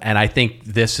of them, and I think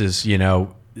this is,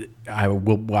 we'll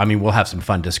have some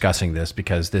fun discussing this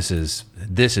because this is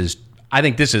I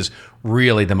think this is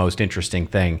really the most interesting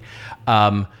thing.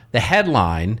 The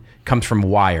headline comes from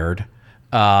Wired,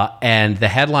 and the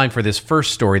headline for this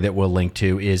first story that we'll link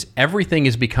to is "Everything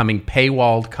is becoming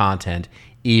paywalled content,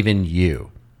 even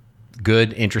you."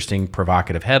 Good, interesting,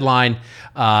 provocative headline.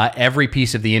 Every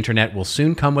piece of the internet will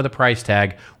soon come with a price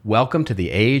tag. Welcome to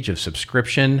the age of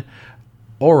subscription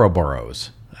Ouroboros.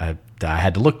 I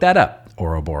had to look that up,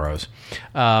 Ouroboros.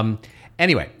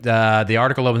 Anyway, the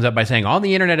article opens up by saying, on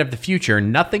the internet of the future,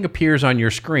 nothing appears on your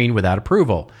screen without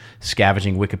approval.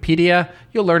 Scavenging Wikipedia,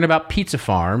 you'll learn about pizza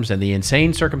farms and the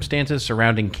insane circumstances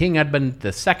surrounding King Edmund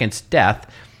II's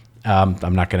death.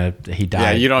 I'm not going to, he died.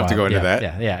 Yeah, you don't have to go into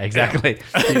that. Yeah, exactly.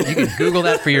 You can Google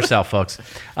that for yourself, folks.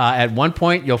 At one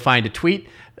point, you'll find a tweet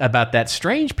about that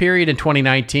strange period in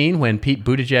 2019 when Pete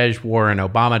Buttigieg wore an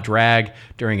Obama drag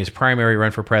during his primary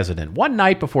run for president. One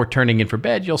night before turning in for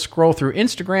bed, you'll scroll through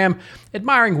Instagram,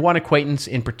 admiring one acquaintance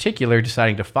in particular,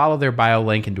 deciding to follow their bio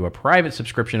link into a private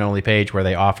subscription-only page where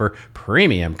they offer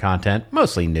premium content,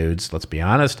 mostly nudes, let's be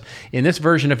honest. In this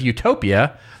version of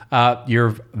Utopia,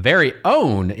 your very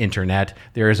own internet,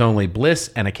 there is only bliss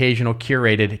and occasional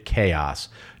curated chaos.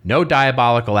 No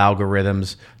diabolical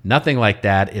algorithms, nothing like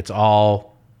that. It's all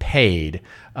paid.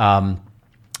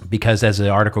 because as the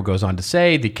article goes on to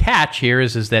say, the catch here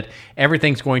is that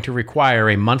everything's going to require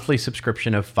a monthly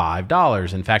subscription of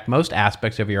 $5. In fact, most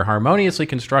aspects of your harmoniously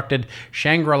constructed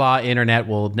Shangri-La internet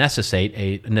will necessitate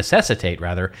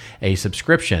a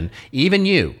subscription. Even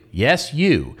you, yes,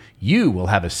 you will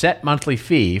have a set monthly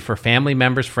fee for family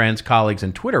members, friends, colleagues,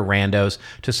 and Twitter randos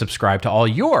to subscribe to all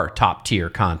your top-tier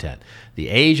content. The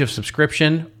age of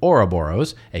subscription,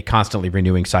 Ouroboros, a constantly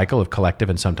renewing cycle of collective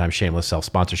and sometimes shameless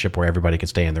self-sponsorship where everybody can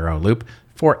stay in their own loop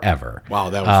forever. Wow,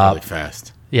 that was really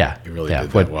fast. Yeah. You really did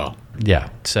that well. Yeah.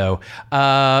 So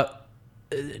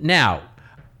now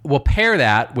we'll pair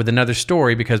that with another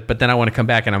story but then I want to come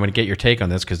back and I'm going to get your take on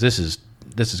this because this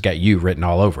has got you written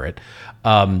all over it.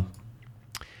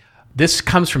 This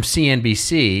comes from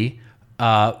CNBC.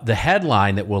 The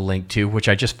headline that we'll link to, which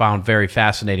I just found very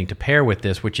fascinating to pair with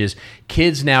this, which is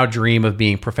kids now dream of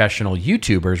being professional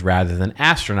YouTubers rather than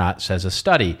astronauts, says a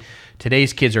study.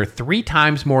 Today's kids are 3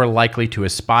 times more likely to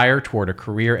aspire toward a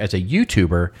career as a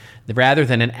YouTuber rather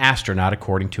than an astronaut,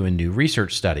 according to a new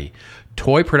research study.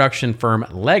 Toy production firm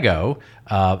Lego,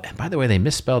 and by the way, they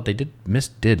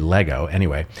misdid Lego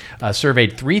anyway,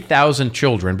 surveyed 3,000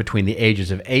 children between the ages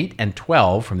of 8 and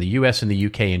 12 from the US and the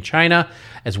UK and China,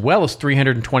 as well as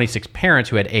 326 parents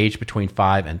who had aged between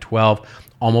 5 and 12.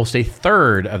 Almost a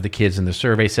third of the kids in the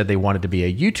survey said they wanted to be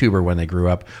a YouTuber when they grew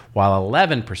up, while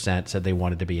 11% said they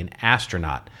wanted to be an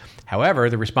astronaut. However,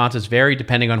 the responses vary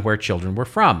depending on where children were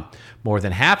from. More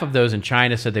than half of those in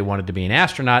China said they wanted to be an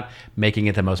astronaut, making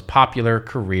it the most popular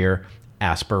career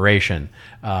aspiration.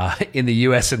 In the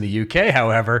US and the UK,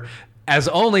 however, as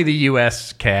only the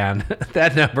US can,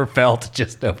 that number fell to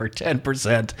just over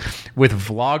 10%, with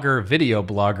vlogger, video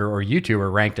blogger, or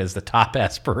YouTuber ranked as the top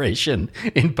aspiration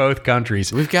in both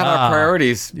countries. We've got our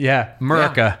priorities. Yeah,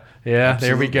 America. Yeah,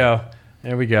 there we go.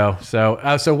 There we go. So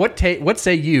what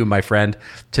say you, my friend,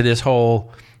 to this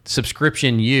whole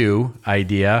subscription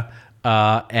idea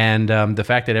and the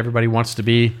fact that everybody wants to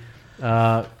be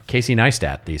Casey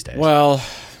Neistat these days? Well,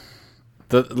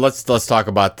 let's talk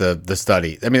about the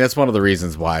study. I mean, that's one of the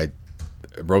reasons why I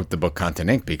wrote the book Content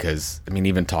Inc. Because, I mean,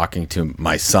 even talking to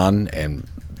my son and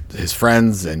his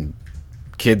friends and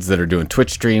kids that are doing Twitch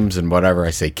streams and whatever,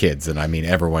 I say kids, and I mean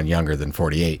everyone younger than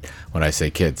 48 when I say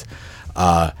kids.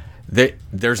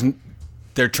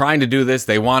 They're trying to do this.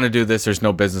 They want to do this. There's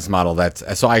no business model.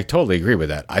 So I totally agree with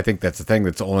that. I think that's a thing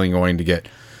that's only going to get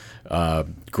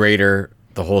greater.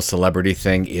 The whole celebrity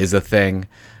thing is a thing.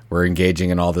 We're engaging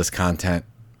in all this content.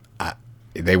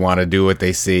 They want to do what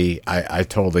they see. I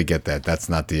totally get that. That's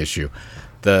not the issue.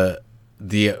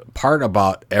 The part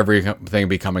about everything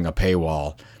becoming a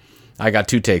paywall, I got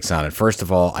 2 takes on it. First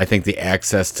of all, I think the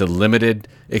access to limited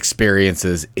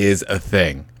experiences is a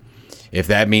thing. If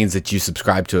that means that you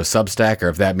subscribe to a Substack, or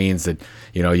if that means that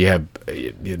you have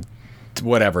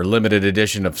whatever limited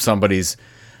edition of somebody's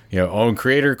own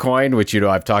creator coin, which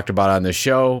I've talked about on the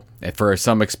show, and for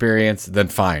some experience, then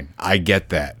fine, I get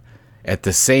that. At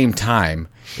the same time,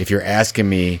 if you're asking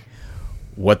me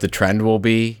what the trend will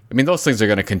be, I mean, those things are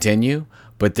going to continue,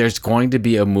 but there's going to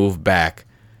be a move back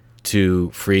to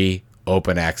free,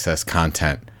 open access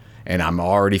content. And I'm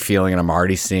already feeling and I'm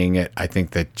already seeing it. I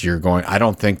think that I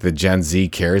don't think the Gen Z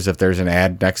cares if there's an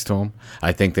ad next to them.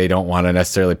 I think they don't want to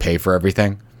necessarily pay for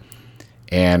everything.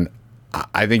 And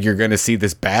I think you're going to see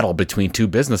this battle between 2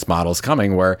 business models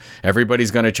coming where everybody's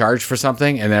going to charge for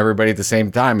something and everybody at the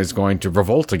same time is going to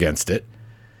revolt against it.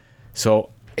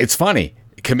 So it's funny.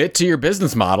 Commit to your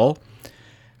business model.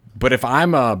 But if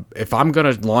I'm going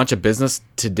to launch a business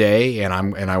today and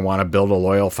I want to build a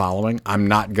loyal following, I'm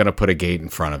not going to put a gate in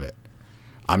front of it.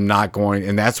 I'm not going,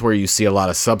 and that's where you see a lot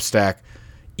of Substack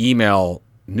email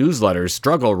newsletters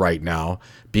struggle right now,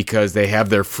 because they have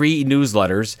their free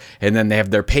newsletters and then they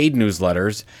have their paid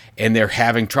newsletters, and they're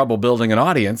having trouble building an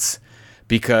audience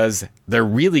because their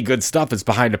really good stuff is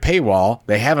behind a paywall.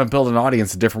 They haven't built an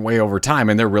audience a different way over time,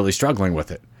 and they're really struggling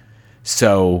with it.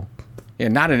 So,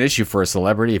 not an issue for a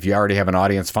celebrity. If you already have an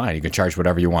audience, fine. You can charge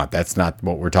whatever you want. That's not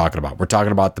what we're talking about. We're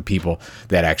talking about the people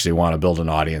that actually want to build an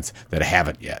audience that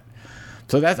haven't yet.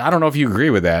 So I don't know if you agree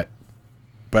with that,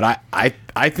 but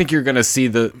I think you're going to see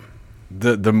the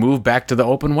move back to the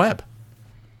open web.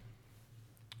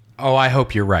 Oh, I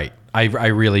hope you're right. I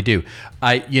really do.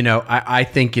 I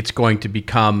think it's going to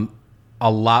become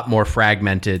a lot more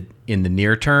fragmented in the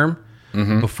near term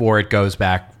before it goes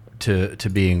back to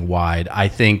being wide. I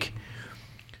think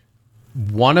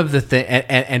one of the things,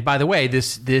 and by the way,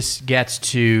 this gets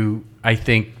to, I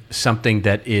think, something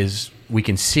that is, we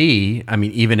can see, I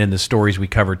mean, even in the stories we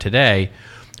covered today,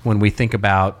 when we think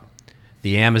about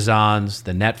the Amazons,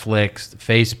 the Netflix, the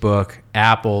Facebook,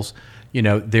 Apples,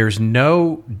 there's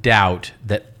no doubt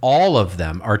that all of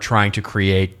them are trying to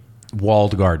create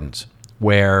walled gardens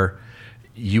where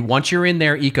once you're in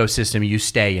their ecosystem, you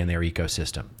stay in their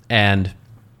ecosystem. And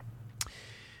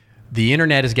the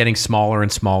internet is getting smaller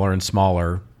and smaller and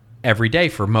smaller every day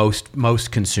for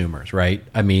most consumers, right?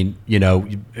 I mean,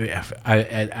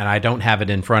 I don't have it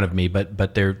in front of me,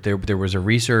 but there was a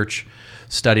research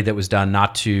study that was done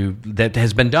that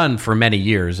has been done for many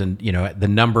years, and the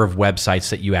number of websites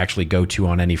that you actually go to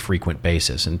on any frequent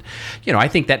basis, and I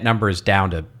think that number is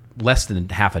down to less than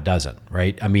half a dozen,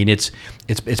 right? I mean, it's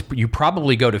you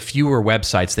probably go to fewer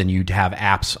websites than you'd have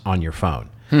apps on your phone.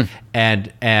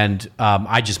 And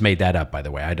I just made that up, by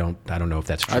the way. I don't know if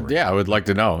that's true. Yeah, I would like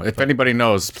to know. If anybody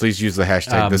knows, please use the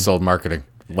hashtag This Old Marketing.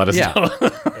 Let us know.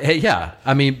 Yeah.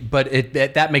 I mean, but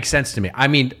that makes sense to me. I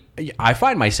mean, I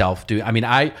find myself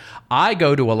I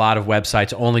go to a lot of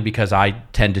websites only because I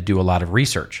tend to do a lot of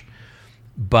research.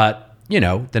 But,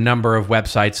 the number of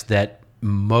websites that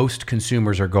most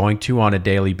consumers are going to on a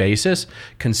daily basis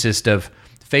consist of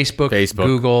Facebook.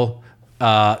 Google,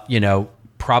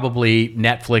 probably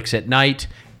Netflix at night,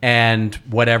 and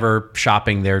whatever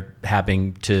shopping they're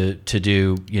having to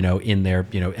do, in their,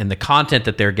 and the content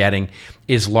that they're getting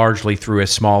is largely through a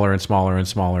smaller and smaller and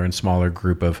smaller and smaller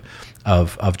group of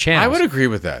channels. I would agree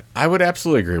with that. I would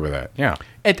absolutely agree with that. Yeah.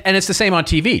 And it's the same on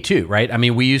TV too, right? I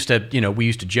mean, we used to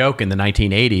joke in the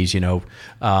 1980s,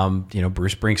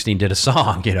 Bruce Springsteen did a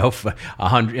song,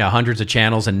 hundreds of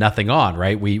channels and nothing on,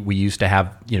 right? We used to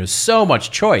have, so much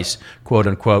choice, quote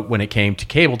unquote, when it came to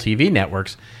cable TV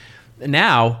networks.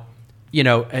 Now,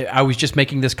 I was just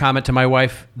making this comment to my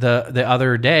wife the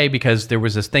other day because there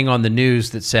was this thing on the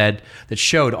news that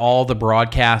showed all the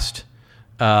broadcast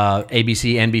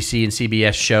ABC, NBC, and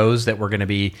CBS shows that were going to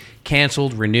be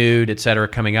canceled, renewed, et cetera,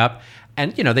 coming up.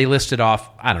 And, they listed off,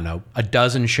 I don't know, a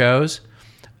dozen shows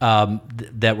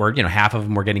that were, half of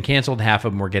them were getting canceled, half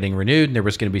of them were getting renewed, and there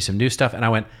was going to be some new stuff. And I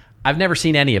went, I've never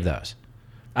seen any of those.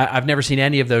 I've never seen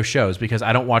any of those shows because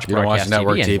I don't watch broadcast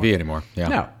network TV anymore. Yeah.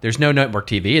 No, there's no network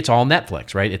TV. It's all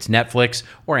Netflix, right? It's Netflix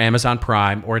or Amazon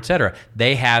Prime or et cetera.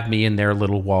 They have me in their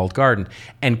little walled garden.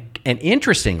 And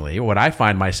interestingly, what I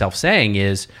find myself saying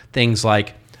is things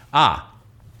like,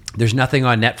 there's nothing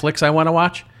on Netflix I want to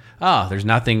watch. There's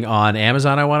nothing on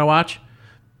Amazon I want to watch.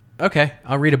 Okay,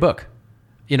 I'll read a book.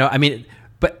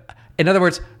 But in other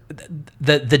words,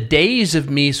 the days of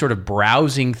me sort of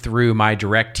browsing through my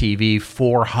DirecTV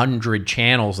 400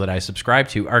 channels that I subscribe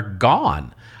to are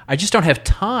gone. I just don't have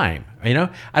time. I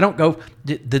don't go.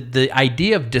 The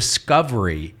idea of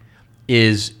discovery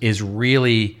is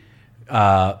really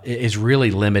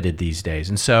limited these days,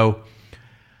 and so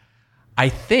I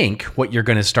think what you're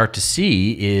going to start to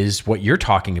see is what you're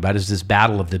talking about is this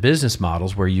battle of the business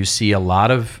models, where you see a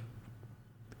lot of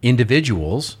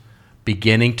individuals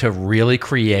beginning to really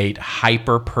create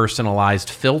hyper-personalized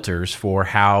filters for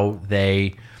how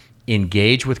they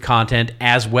engage with content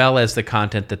as well as the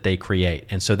content that they create.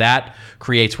 And so that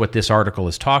creates what this article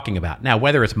is talking about. Now,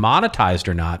 whether it's monetized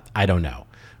or not, I don't know.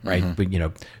 Right.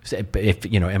 Mm-hmm. But, if,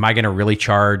 am I going to really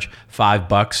charge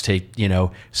 $5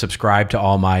 to, subscribe to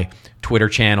all my Twitter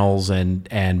channels and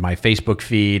my Facebook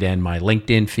feed and my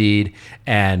LinkedIn feed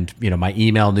and, my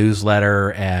email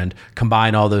newsletter and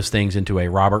combine all those things into a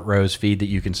Robert Rose feed that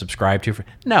you can subscribe to?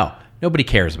 No, nobody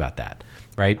cares about that.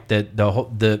 Right.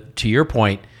 To your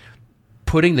point,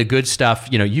 putting the good stuff,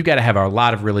 you got to have a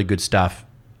lot of really good stuff,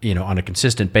 on a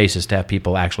consistent basis to have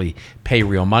people actually pay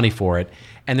real money for it.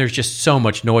 And there's just so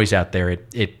much noise out there.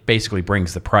 It basically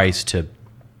brings the price to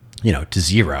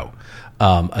zero,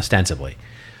 ostensibly.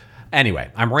 Anyway,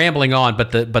 I'm rambling on,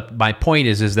 but my point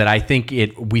is that I think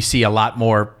we see a lot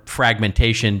more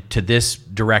fragmentation to this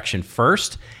direction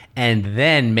first, and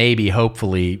then maybe,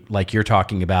 hopefully, like you're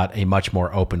talking about, a much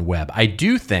more open web. I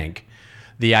do think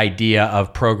the idea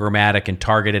of programmatic and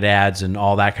targeted ads and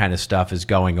all that kind of stuff is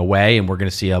going away, and we're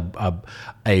going to see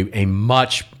a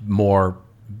much more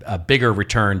a bigger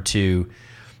return to,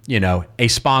 a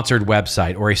sponsored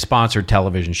website or a sponsored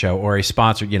television show or a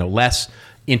sponsored, less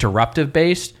interruptive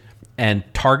based and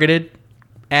targeted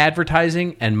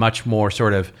advertising, and much more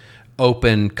sort of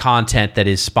open content that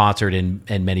is sponsored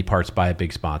in many parts by a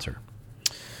big sponsor.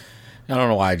 I don't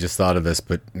know why I just thought of this,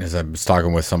 but as I was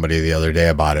talking with somebody the other day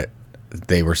about it,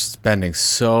 they were spending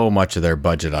so much of their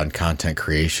budget on content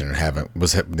creation and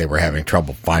they were having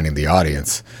trouble finding the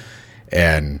audience.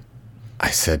 And I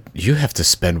said, you have to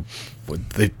spend,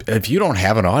 if you don't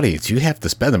have an audience, you have to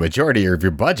spend the majority of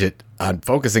your budget on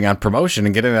focusing on promotion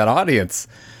and getting that audience.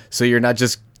 So you're not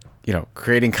just,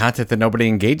 creating content that nobody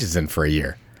engages in for a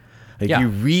year. You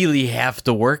really have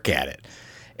to work at it.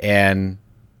 And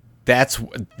that's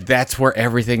where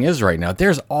everything is right now.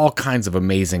 There's all kinds of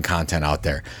amazing content out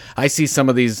there. I see some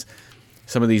of these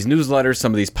newsletters,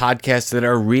 some of these podcasts that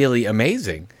are really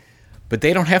amazing, but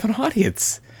they don't have an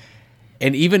audience.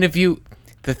 And even if you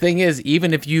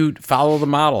follow the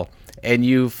model and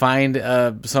you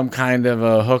find some kind of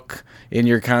a hook in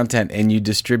your content and you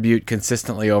distribute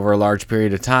consistently over a large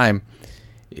period of time,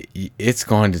 it's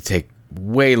going to take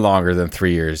way longer than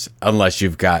 3 years unless you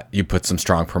put some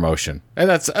strong promotion. And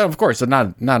that's, of course,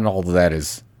 not all of that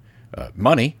is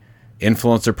money.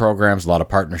 Influencer programs, a lot of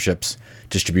partnerships,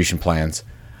 distribution plans,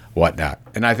 whatnot.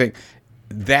 And I think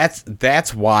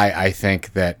that's why I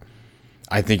think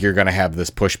you're going to have this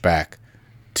pushback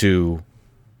to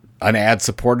a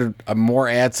more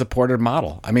ad supported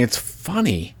model. I mean, it's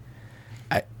funny.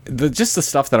 Just the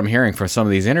stuff that I'm hearing from some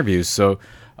of these interviews. So,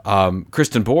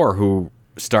 Kristen Bohr, who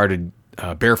started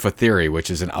Barefoot Theory,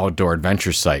 which is an outdoor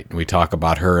adventure site, and we talk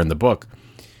about her in the book.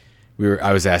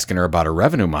 I was asking her about her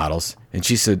revenue models, and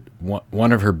she said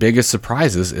one of her biggest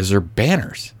surprises is her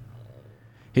banners.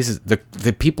 He says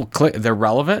the people click, they're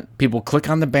relevant. People click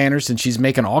on the banners, and she's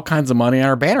making all kinds of money on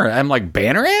her banner. I'm like,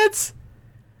 banner ads?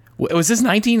 Was this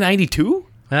 1992?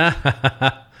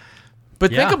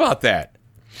 But think about that.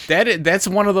 That's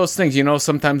one of those things.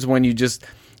 Sometimes when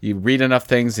you read enough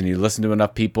things and you listen to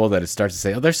enough people that it starts to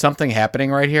say, oh, there's something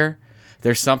happening right here.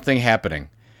 There's something happening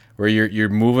where you're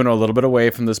moving a little bit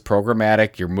away from this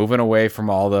programmatic. You're moving away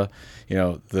from all the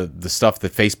stuff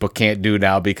that Facebook can't do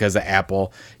now because of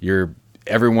Apple.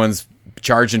 Everyone's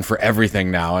charging for everything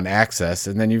now and access.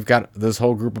 And then you've got this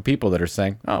whole group of people that are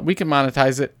saying, oh, we can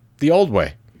monetize it the old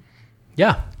way.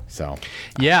 Yeah. So,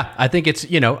 yeah, I think it's,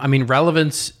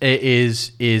 relevance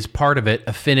is part of it.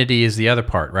 Affinity is the other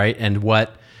part, right? And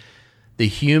what the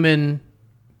human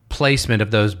placement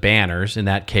of those banners in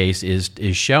that case is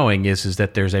showing is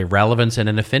that there's a relevance and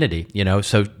an affinity,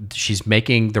 so she's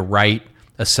making the right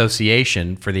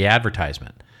association for the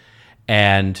advertisement.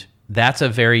 And that's a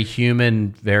very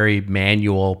human, very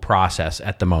manual process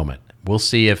at the moment. We'll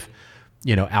see if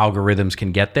algorithms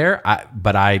can get there.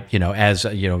 But as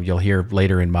you'll hear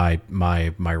later in my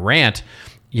rant,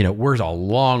 we're a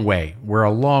long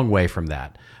way from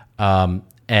that.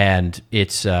 And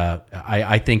it's,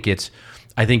 I think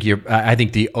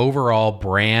the overall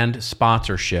brand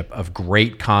sponsorship of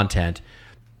great content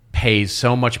pays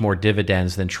so much more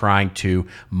dividends than trying to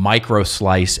micro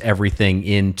slice everything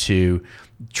into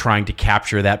trying to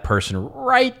capture that person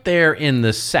right there in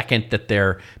the second that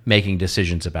they're making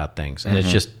decisions about things. And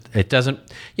it doesn't,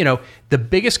 the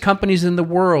biggest companies in the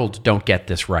world don't get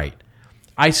this right.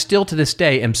 I still to this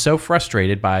day am so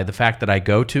frustrated by the fact that I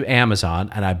go to Amazon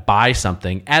and I buy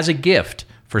something as a gift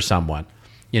for someone.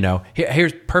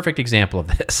 Here's a perfect example of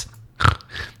this.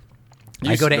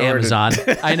 I go to Amazon.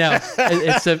 I know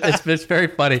it's very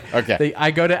funny. Okay.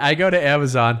 I go to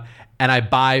Amazon and I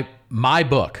buy my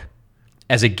book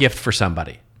as a gift for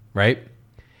somebody, right?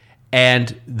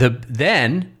 And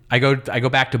then I go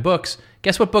back to books.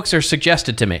 Guess what books are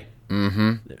suggested to me?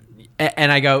 Mm-hmm.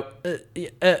 And I go,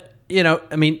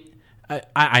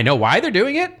 I know why they're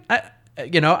doing it. I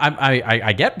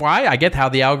get why. I get how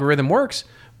the algorithm works,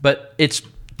 but it's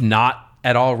not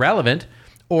at all relevant.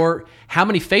 Or how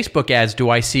many Facebook ads do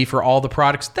I see for all the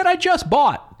products that I just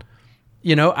bought?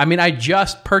 I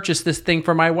just purchased this thing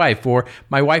for my wife, or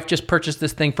my wife just purchased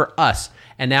this thing for us.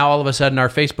 And now all of a sudden our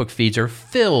Facebook feeds are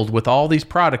filled with all these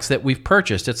products that we've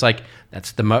purchased. It's like,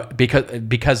 that's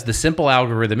because the simple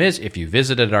algorithm is if you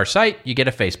visited our site, you get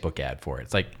a Facebook ad for it.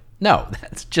 It's like, no,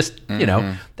 that's just,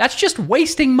 that's just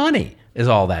wasting money is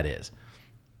all that is.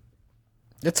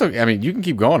 It's okay. You can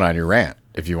keep going on your rant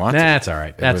if you want to. That's all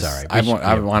right. All right.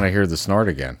 I want to hear the snort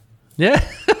again. Yeah.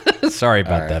 Sorry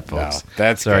about that, folks. No,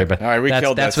 that's sorry, but all right, we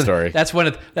killed that story. That's one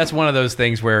of those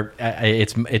things where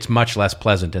it's much less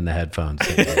pleasant in the headphones.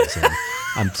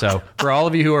 So for all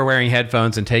of you who are wearing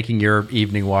headphones and taking your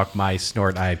evening walk, my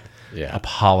snort, I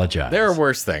apologize. There are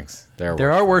worse things.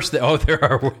 There are worse. There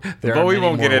are. But we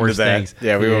won't get into that. Things.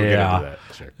 Yeah, we won't get into that.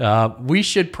 Sure. We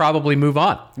should probably move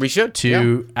on. We should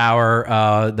to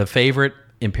our the favorite,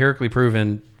 empirically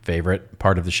proven favorite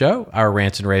part of the show, our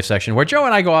rants and raves section, where Joe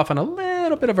and I go off on a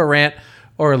little bit of a rant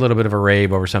or a little bit of a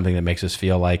rave over something that makes us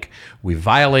feel like we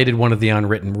violated one of the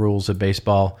unwritten rules of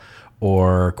baseball,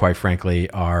 or quite frankly,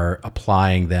 are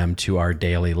applying them to our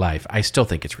daily life. I still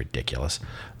think it's ridiculous,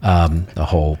 the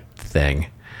whole thing.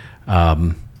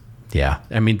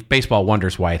 Baseball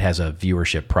wonders why it has a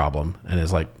viewership problem, and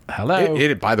is like, hello.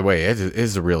 It by the way, it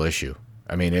is a real issue.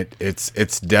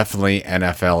 It's definitely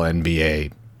NFL,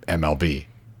 NBA, MLB.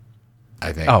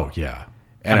 I think. Oh yeah.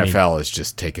 NFL is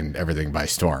just taking everything by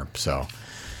storm. So,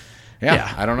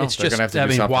 Yeah, I don't know. It's They're just, gonna have to I do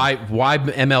mean, something. why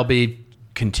MLB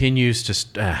continues to,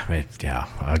 yeah,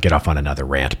 I'll get off on another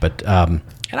rant, but, and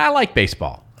I like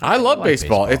baseball. I love like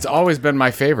baseball. baseball. It's always been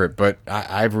my favorite, but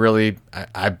I've really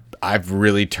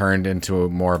turned into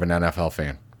more of an NFL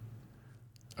fan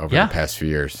over the past few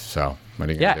years. So what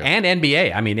are you gonna do? And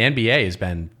NBA. I mean, NBA has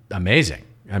been amazing.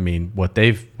 I mean, what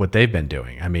they've been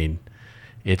doing. I mean,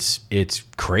 it's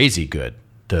crazy good.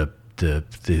 The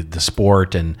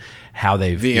sport and how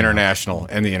they've The international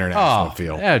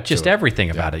feel. Yeah, just everything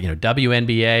about it.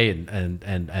 WNBA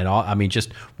and all. I mean,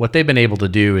 just what they've been able to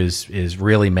do is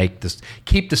really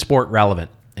keep the sport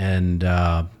relevant, and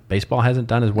baseball hasn't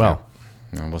done as well.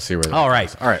 Yeah. We'll see where. All right.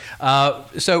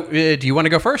 So, do you want to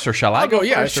go first, or shall I go?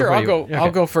 Yeah, first, sure. I'll go. Okay.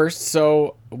 I'll go first.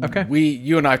 So, okay.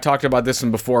 You and I have talked about this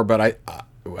one before, but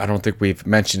I don't think we've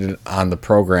mentioned it on the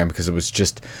program because it was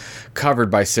just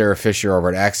covered by Sarah Fisher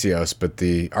over at Axios. But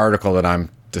the article that I'm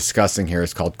discussing here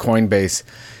is called "Coinbase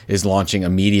is launching a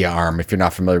media arm." If you're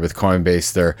not familiar with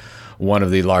Coinbase, they're one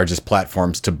of the largest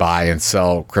platforms to buy and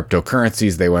sell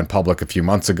cryptocurrencies. They went public a few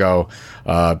months ago,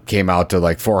 came out to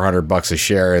like $400 a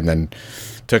share, and then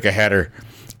took a header.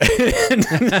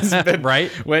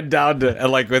 Right, went down to,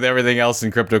 like with everything else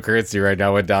in cryptocurrency right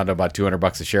now, went down to about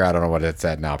 $200 a share. I don't know what it's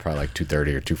at now, probably like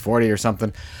 230 or 240 or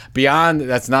something. Beyond,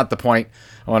 that's not the point.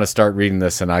 I want to start reading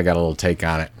this, and I got a little take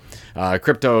on it.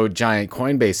 Crypto giant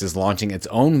Coinbase is launching its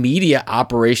own media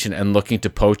operation and looking to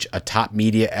poach a top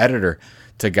media editor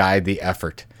to guide the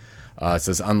effort. It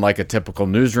says, unlike a typical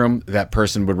newsroom, that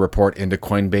person would report into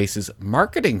Coinbase's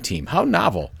marketing team. How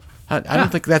novel. I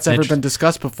don't think that's ever been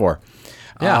discussed before.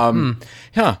 Yeah.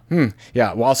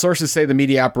 Yeah. While sources say the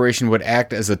media operation would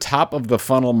act as a top of the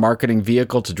funnel marketing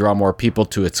vehicle to draw more people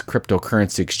to its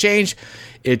cryptocurrency exchange,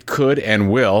 it could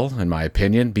and will, in my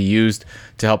opinion, be used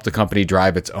to help the company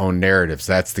drive its own narratives.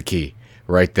 That's the key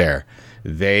right there.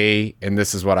 And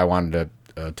this is what I wanted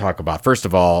to talk about. First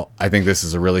of all, I think this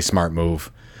is a really smart move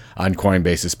on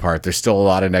Coinbase's part. There's still a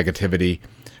lot of negativity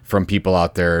from people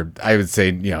out there. I would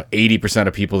say, 80%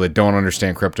 of people that don't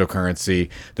understand cryptocurrency,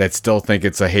 that still think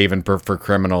it's a haven for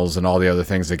criminals and all the other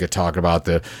things that get talked about,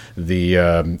 the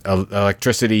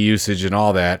electricity usage and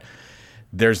all that.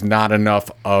 There's not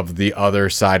enough of the other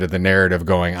side of the narrative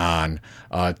going on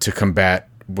to combat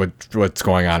what's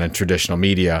going on in traditional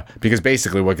media, because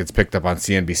basically what gets picked up on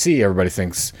CNBC, everybody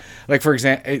thinks, like, for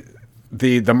example,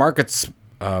 the markets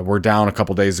were down a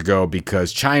couple days ago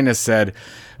because China said,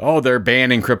 "Oh, they're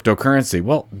banning cryptocurrency."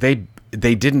 Well, they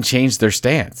didn't change their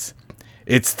stance.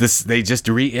 It's this. They just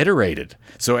reiterated.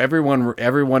 So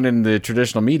everyone in the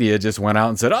traditional media just went out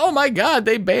and said, "Oh my God,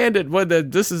 they banned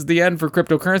it. This is the end for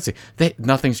cryptocurrency."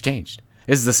 Nothing's changed.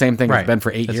 It's the same thing it's been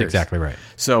for 8 years. That's exactly right.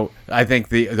 So I think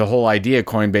the whole idea of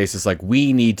Coinbase is like,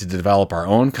 we need to develop our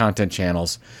own content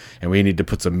channels, and we need to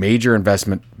put some major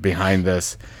investment behind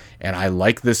this. And I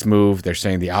like this move. They're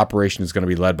saying the operation is going to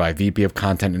be led by a VP of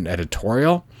Content and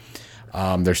Editorial.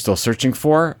 They're still searching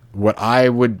for. What I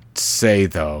would say,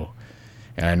 though,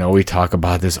 and I know we talk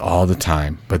about this all the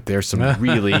time, but there's some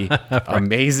really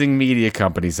amazing media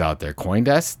companies out there.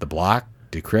 CoinDesk, The Block,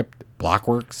 Decrypt,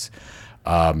 Blockworks.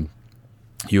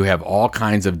 You have all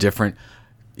kinds of different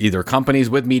either companies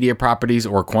with media properties,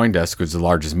 or CoinDesk, which is the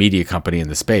largest media company in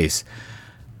the space.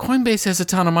 Coinbase has a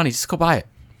ton of money. Just go buy it.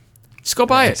 Just go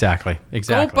buy it. Exactly.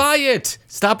 Go buy it.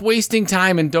 Stop wasting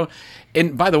time and don't.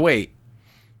 And by the way,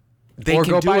 they or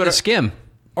can go do buy it, the skim.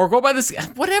 Or go buy this.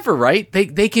 Whatever, right?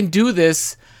 They can do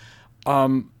this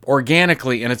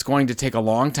organically, and it's going to take a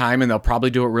long time, and they'll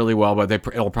probably do it really well. But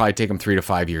it'll probably take them 3 to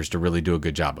 5 years to really do a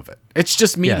good job of it. It's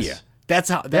just media. Yes. That's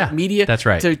how media. That's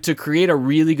right. To create a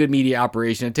really good media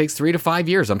operation, it takes 3 to 5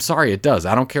 years. I'm sorry, it does.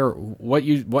 I don't care what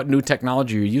new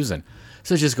technology you're using.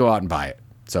 So just go out and buy it.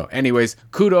 So anyways,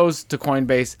 kudos to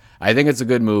Coinbase. I think it's a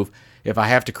good move. If I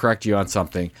have to correct you on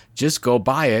something, just go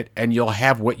buy it, and you'll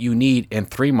have what you need in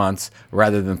 3 months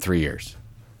rather than 3 years.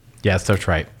 Yes, that's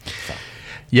right.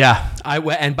 Yeah,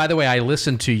 and by the way, I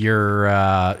listened to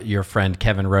your friend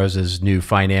Kevin Rose's new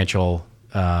financial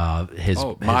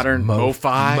modern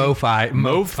MoFi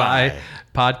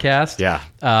podcast. Yeah,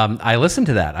 I listened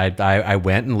to that. I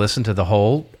went and listened to the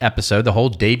whole episode, the whole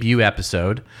debut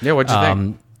episode. Yeah, what'd you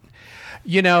think?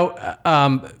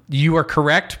 You are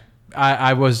correct.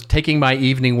 I was taking my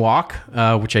evening walk,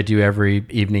 which I do every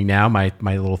evening now, my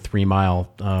little 3-mile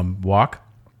walk.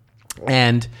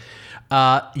 And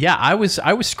I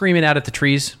was screaming out at the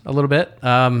trees a little bit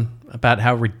about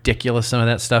how ridiculous some of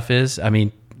that stuff is. I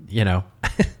mean,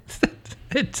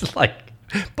 it's like,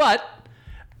 but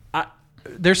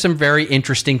there's some very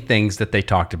interesting things that they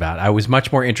talked about. I was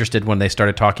much more interested when they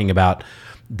started talking about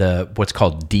what's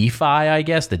called DeFi, I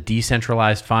guess, the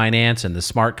decentralized finance and the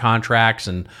smart contracts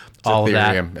and all of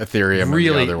that. Ethereum,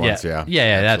 really, and the other ones, yeah.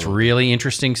 Yeah, that's really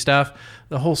interesting stuff.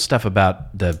 The whole stuff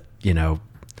about the,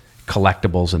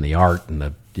 collectibles and the art and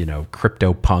the,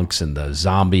 crypto punks and the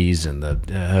zombies and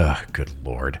the, good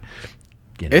Lord.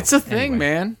 It's a thing,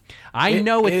 man. I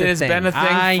know it's a thing. It has been a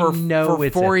thing for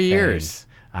 4 years.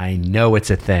 I know it's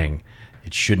a thing.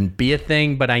 It shouldn't be a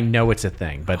thing, but I know it's a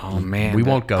thing. But we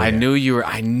won't go there.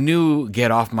 I knew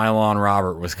Get Off My Lawn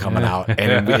Robert was coming out,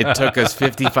 and it took us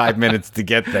 55 minutes to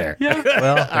get there. Yeah.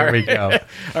 Well, there we go.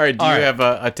 All right. Do you have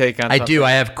a take on something? I do.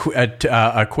 I have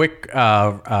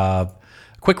a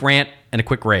quick rant and a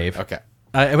quick rave. Okay.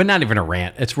 But not even a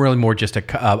rant. It's really more just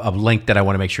a link that I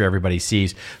want to make sure everybody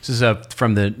sees. This is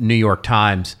from the New York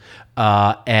Times,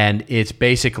 and it's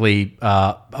basically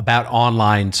about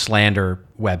online slander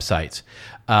websites.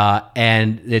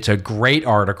 And it's a great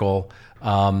article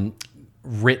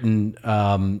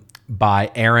written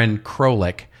by Aaron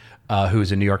Krolik,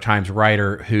 who's a New York Times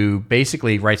writer, who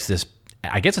basically writes this,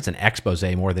 I guess it's an expose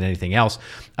more than anything else,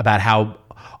 about how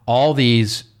all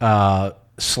these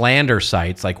slander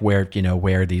sites, like where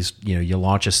these, you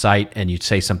launch a site and you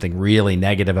say something really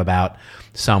negative about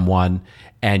someone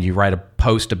and you write a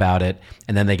post about it,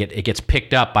 and then it gets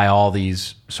picked up by all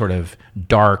these sort of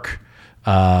dark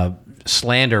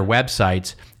slander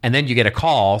websites, and then you get a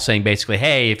call saying basically,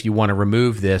 hey, if you want to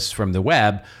remove this from the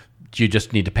web, you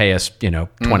just need to pay us,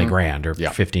 20 grand or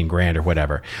 15 grand or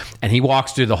whatever. And he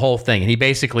walks through the whole thing, and he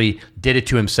basically did it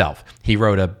to himself. He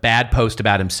wrote a bad post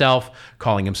about himself,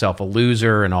 calling himself a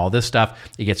loser and all this stuff.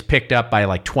 It gets picked up by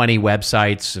like 20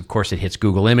 websites. Of course, it hits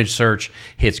Google image search,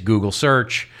 hits Google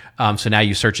search. So now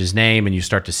you search his name and you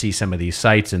start to see some of these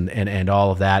sites and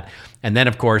all of that. And then,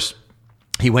 of course,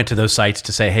 he went to those sites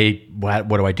to say, hey, what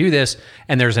do I do this?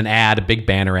 And there's an ad, a big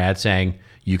banner ad saying,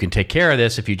 you can take care of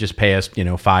this if you just pay us,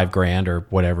 $5 grand or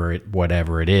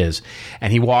whatever it is.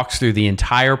 And he walks through the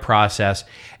entire process,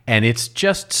 and it's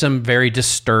just some very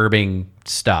disturbing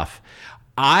stuff.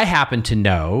 I happen to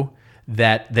know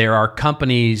that there are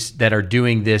companies that are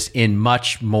doing this in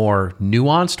much more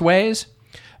nuanced ways,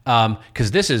 because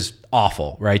this is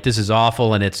awful, right? This is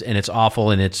awful, and it's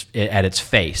awful, and it's at its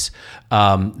face,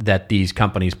 that these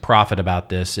companies profit about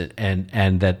this,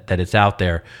 and that it's out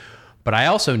there. But I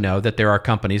also know that there are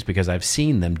companies, because I've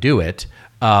seen them do it,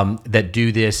 that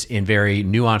do this in very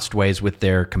nuanced ways with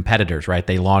their competitors, right?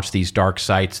 They launch these dark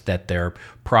sites that their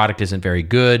product isn't very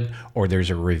good, or there's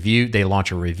a review. They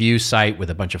launch a review site with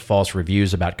a bunch of false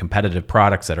reviews about competitive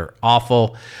products that are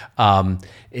awful.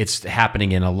 It's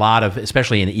happening in a lot of,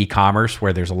 especially in e-commerce,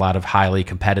 where there's a lot of highly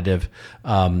competitive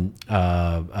companies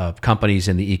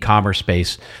in the e-commerce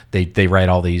space. They write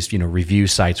all these, review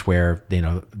sites where,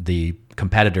 the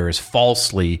competitor is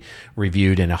falsely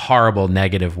reviewed in a horrible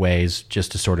negative ways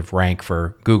just to sort of rank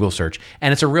for Google search.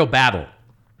 And it's a real battle.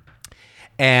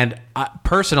 And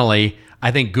personally,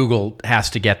 I think Google has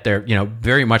to get there,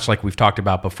 very much like we've talked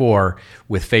about before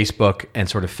with Facebook and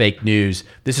sort of fake news.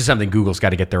 This is something Google's got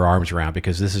to get their arms around,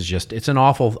 because this is it's an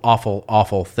awful, awful,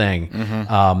 awful thing.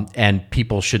 Mm-hmm. And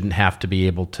people shouldn't have to be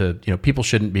able to, people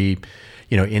shouldn't be,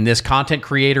 in this content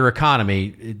creator economy,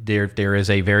 there is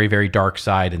a very, very dark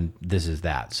side, and this is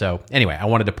that. So anyway, I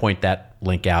wanted to point that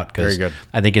link out because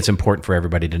I think it's important for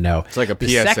everybody to know. It's like a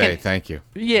PSA. Thank you.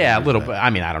 Yeah, a little bit. I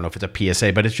mean, I don't know if it's a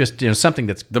PSA, but it's just something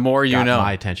that's the more you know,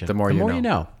 my attention. The more you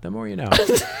know. The more you know.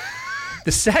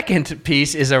 The second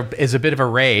piece is a bit of a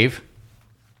rave,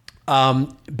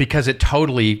 because it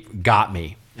totally got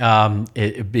me.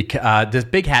 This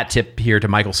big hat tip here to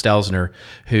Michael Stelzner,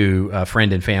 who a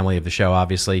friend and family of the show,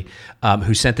 obviously,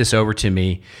 who sent this over to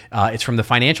me. It's from the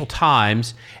Financial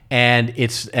Times, and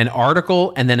it's an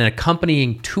article and then an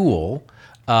accompanying tool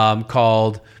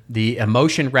called the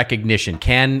emotion recognition.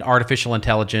 Can artificial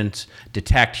intelligence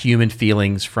detect human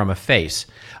feelings from a face?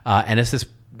 And it's this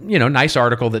nice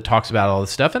article that talks about all this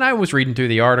stuff. And I was reading through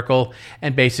the article,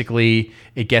 and basically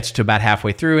it gets to about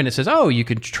halfway through, and it says, oh, you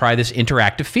could try this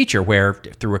interactive feature where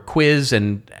through a quiz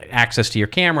and access to your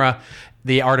camera,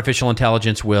 the artificial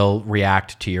intelligence will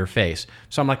react to your face.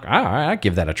 So I'm like, all right, I'll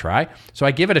give that a try. So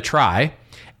I give it a try,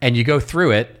 and you go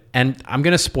through it, and I'm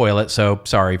going to spoil it. So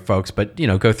sorry, folks, but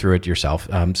go through it yourself.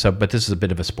 But this is a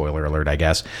bit of a spoiler alert, I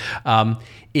guess,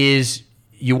 is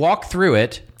you walk through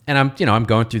it, and I'm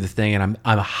going through the thing, and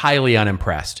I'm highly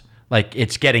unimpressed. Like,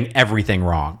 it's getting everything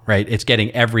wrong, right? It's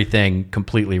getting everything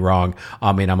completely wrong.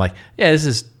 I mean, I'm like, yeah, this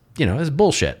is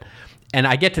bullshit. And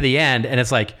I get to the end, and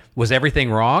it's like, was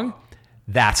everything wrong?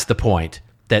 That's the point.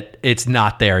 that it's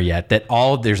not there yet.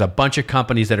 There's a bunch of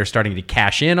companies that are starting to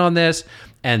cash in on this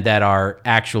and that are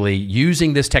actually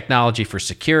using this technology for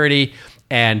security.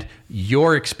 And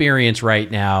your experience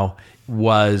right now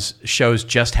shows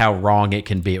just how wrong it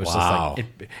can be. It was Wow. just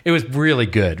like it was really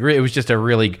good. It was just a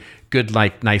really good,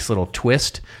 like, nice little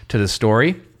twist to the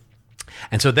story.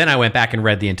 And so then I went back and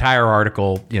read the entire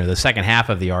article, the second half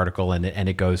of the article, and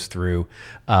it goes through,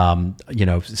 some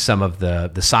of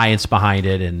the science behind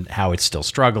it and how it's still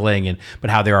struggling, but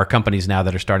how there are companies now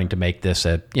that are starting to make this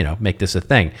a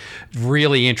thing.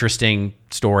 Really interesting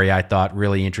story, I thought.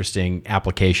 Really interesting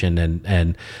application,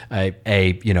 and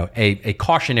a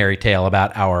cautionary tale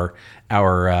about our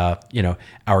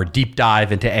deep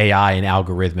dive into AI and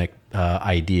algorithmic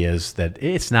ideas, that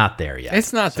it's not there yet.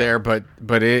 It's not there, but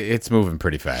it's moving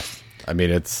pretty fast. I mean,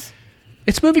 it's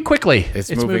moving quickly. It's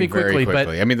moving very quickly. But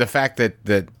I mean, the fact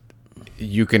that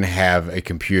you can have a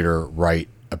computer write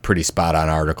a pretty spot on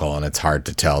article and it's hard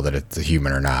to tell that it's a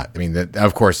human or not. I mean,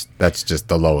 of course, that's just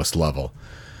the lower level.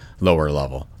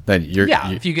 Then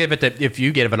if you give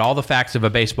it all the facts of a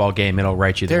baseball game, it'll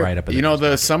write you the write up.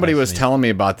 Somebody was telling me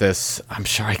about this. I'm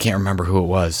sure I can't remember who it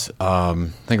was. I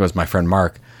think it was my friend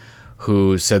Mark,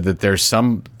 who said that there's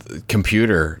some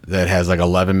computer that has like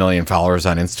 11 million followers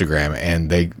on Instagram,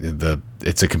 and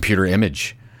it's a computer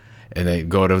image, and they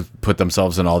go to put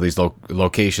themselves in all these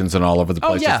locations and all over the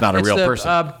place. Oh, yeah. It's not a real person.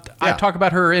 I talk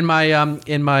about her in my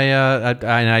and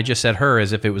I just said her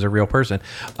as if it was a real person.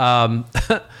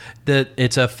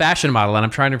 It's a fashion model, and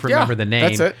I'm trying to remember the name.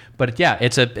 That's it. But yeah,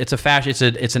 it's a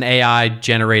fashion. It's an AI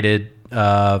generated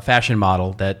fashion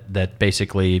model that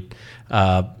basically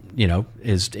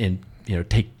is in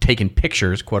taking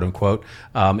pictures, quote unquote,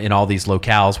 in all these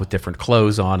locales with different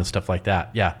clothes on and stuff like that.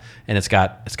 Yeah, and it's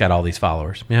got all these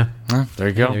followers. Yeah. There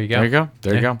you go. There you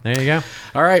go.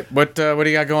 All right, what do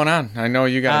you got going on? I know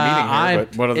you got a meeting here,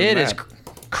 but what other than that? It is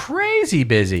crazy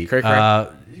busy.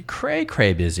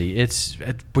 Cray busy.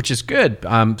 Which is good.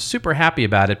 I'm super happy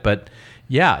about it. But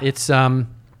yeah, it's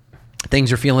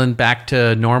things are feeling back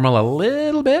to normal a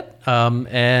little bit,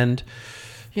 and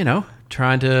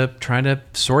trying to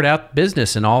sort out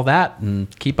business and all that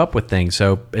and keep up with things.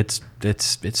 So it's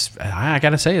I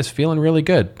gotta say, it's feeling really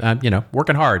good.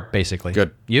 Working hard, basically.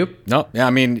 Good. You? No. Yeah. I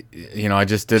mean, I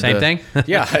just did same thing.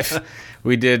 Yeah.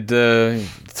 We did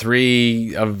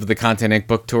 3 of the Content Inc.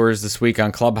 book tours this week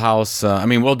on Clubhouse.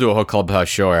 We'll do a whole Clubhouse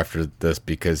show after this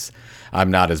because I'm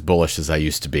not as bullish as I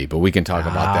used to be, but we can talk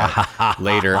about that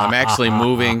later. I'm actually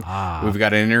moving. We've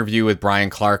got an interview with Brian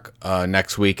Clark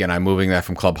next week, and I'm moving that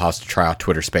from Clubhouse to try out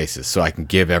Twitter Spaces so I can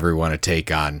give everyone a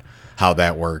take on how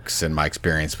that works and my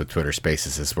experience with Twitter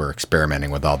Spaces as we're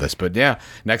experimenting with all this. But yeah,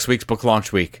 next week's book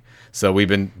launch week. So we've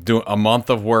been doing a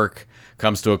month of work,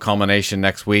 comes to a culmination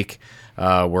next week.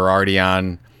 We're already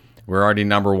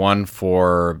number 1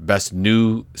 for best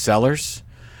new sellers.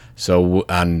 So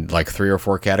on like 3 or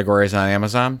 4 categories on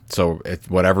Amazon. So it's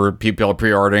whatever people are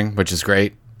pre-ordering, which is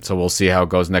great. So we'll see how it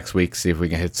goes next week. See if we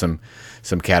can hit some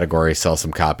categories, sell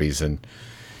some copies, and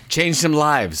change some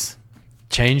lives.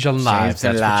 Change some lives.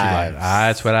 That's what you like.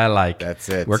 That's what I like. That's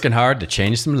it. Working hard to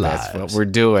change some lives. That's what we're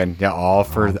doing. Yeah, all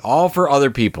for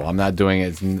other people. I'm not doing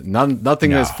it.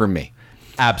 Nothing is for me.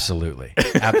 Absolutely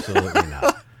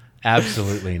not.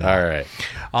 Absolutely not.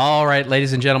 All right,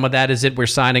 ladies and gentlemen, that is it. We're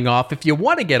signing off. If you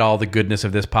want to get all the goodness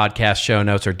of this podcast, show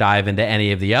notes, or dive into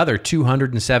any of the other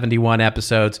 271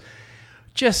 episodes,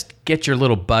 just get your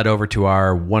little butt over to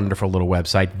our wonderful little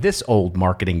website,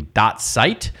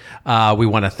 thisoldmarketing.site. We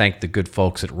want to thank the good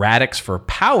folks at Radix for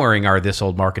powering our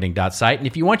thisoldmarketing.site. And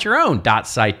if you want your own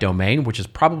 .site domain, which is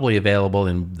probably available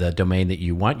in the domain that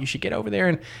you want, you should get over there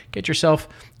and get yourself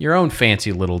your own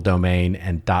fancy little domain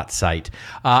and .site.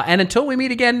 And until we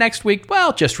meet again next week,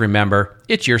 well, just remember,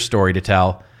 it's your story to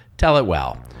tell. Tell it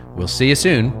well. We'll see you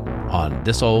soon on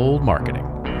This Old Marketing.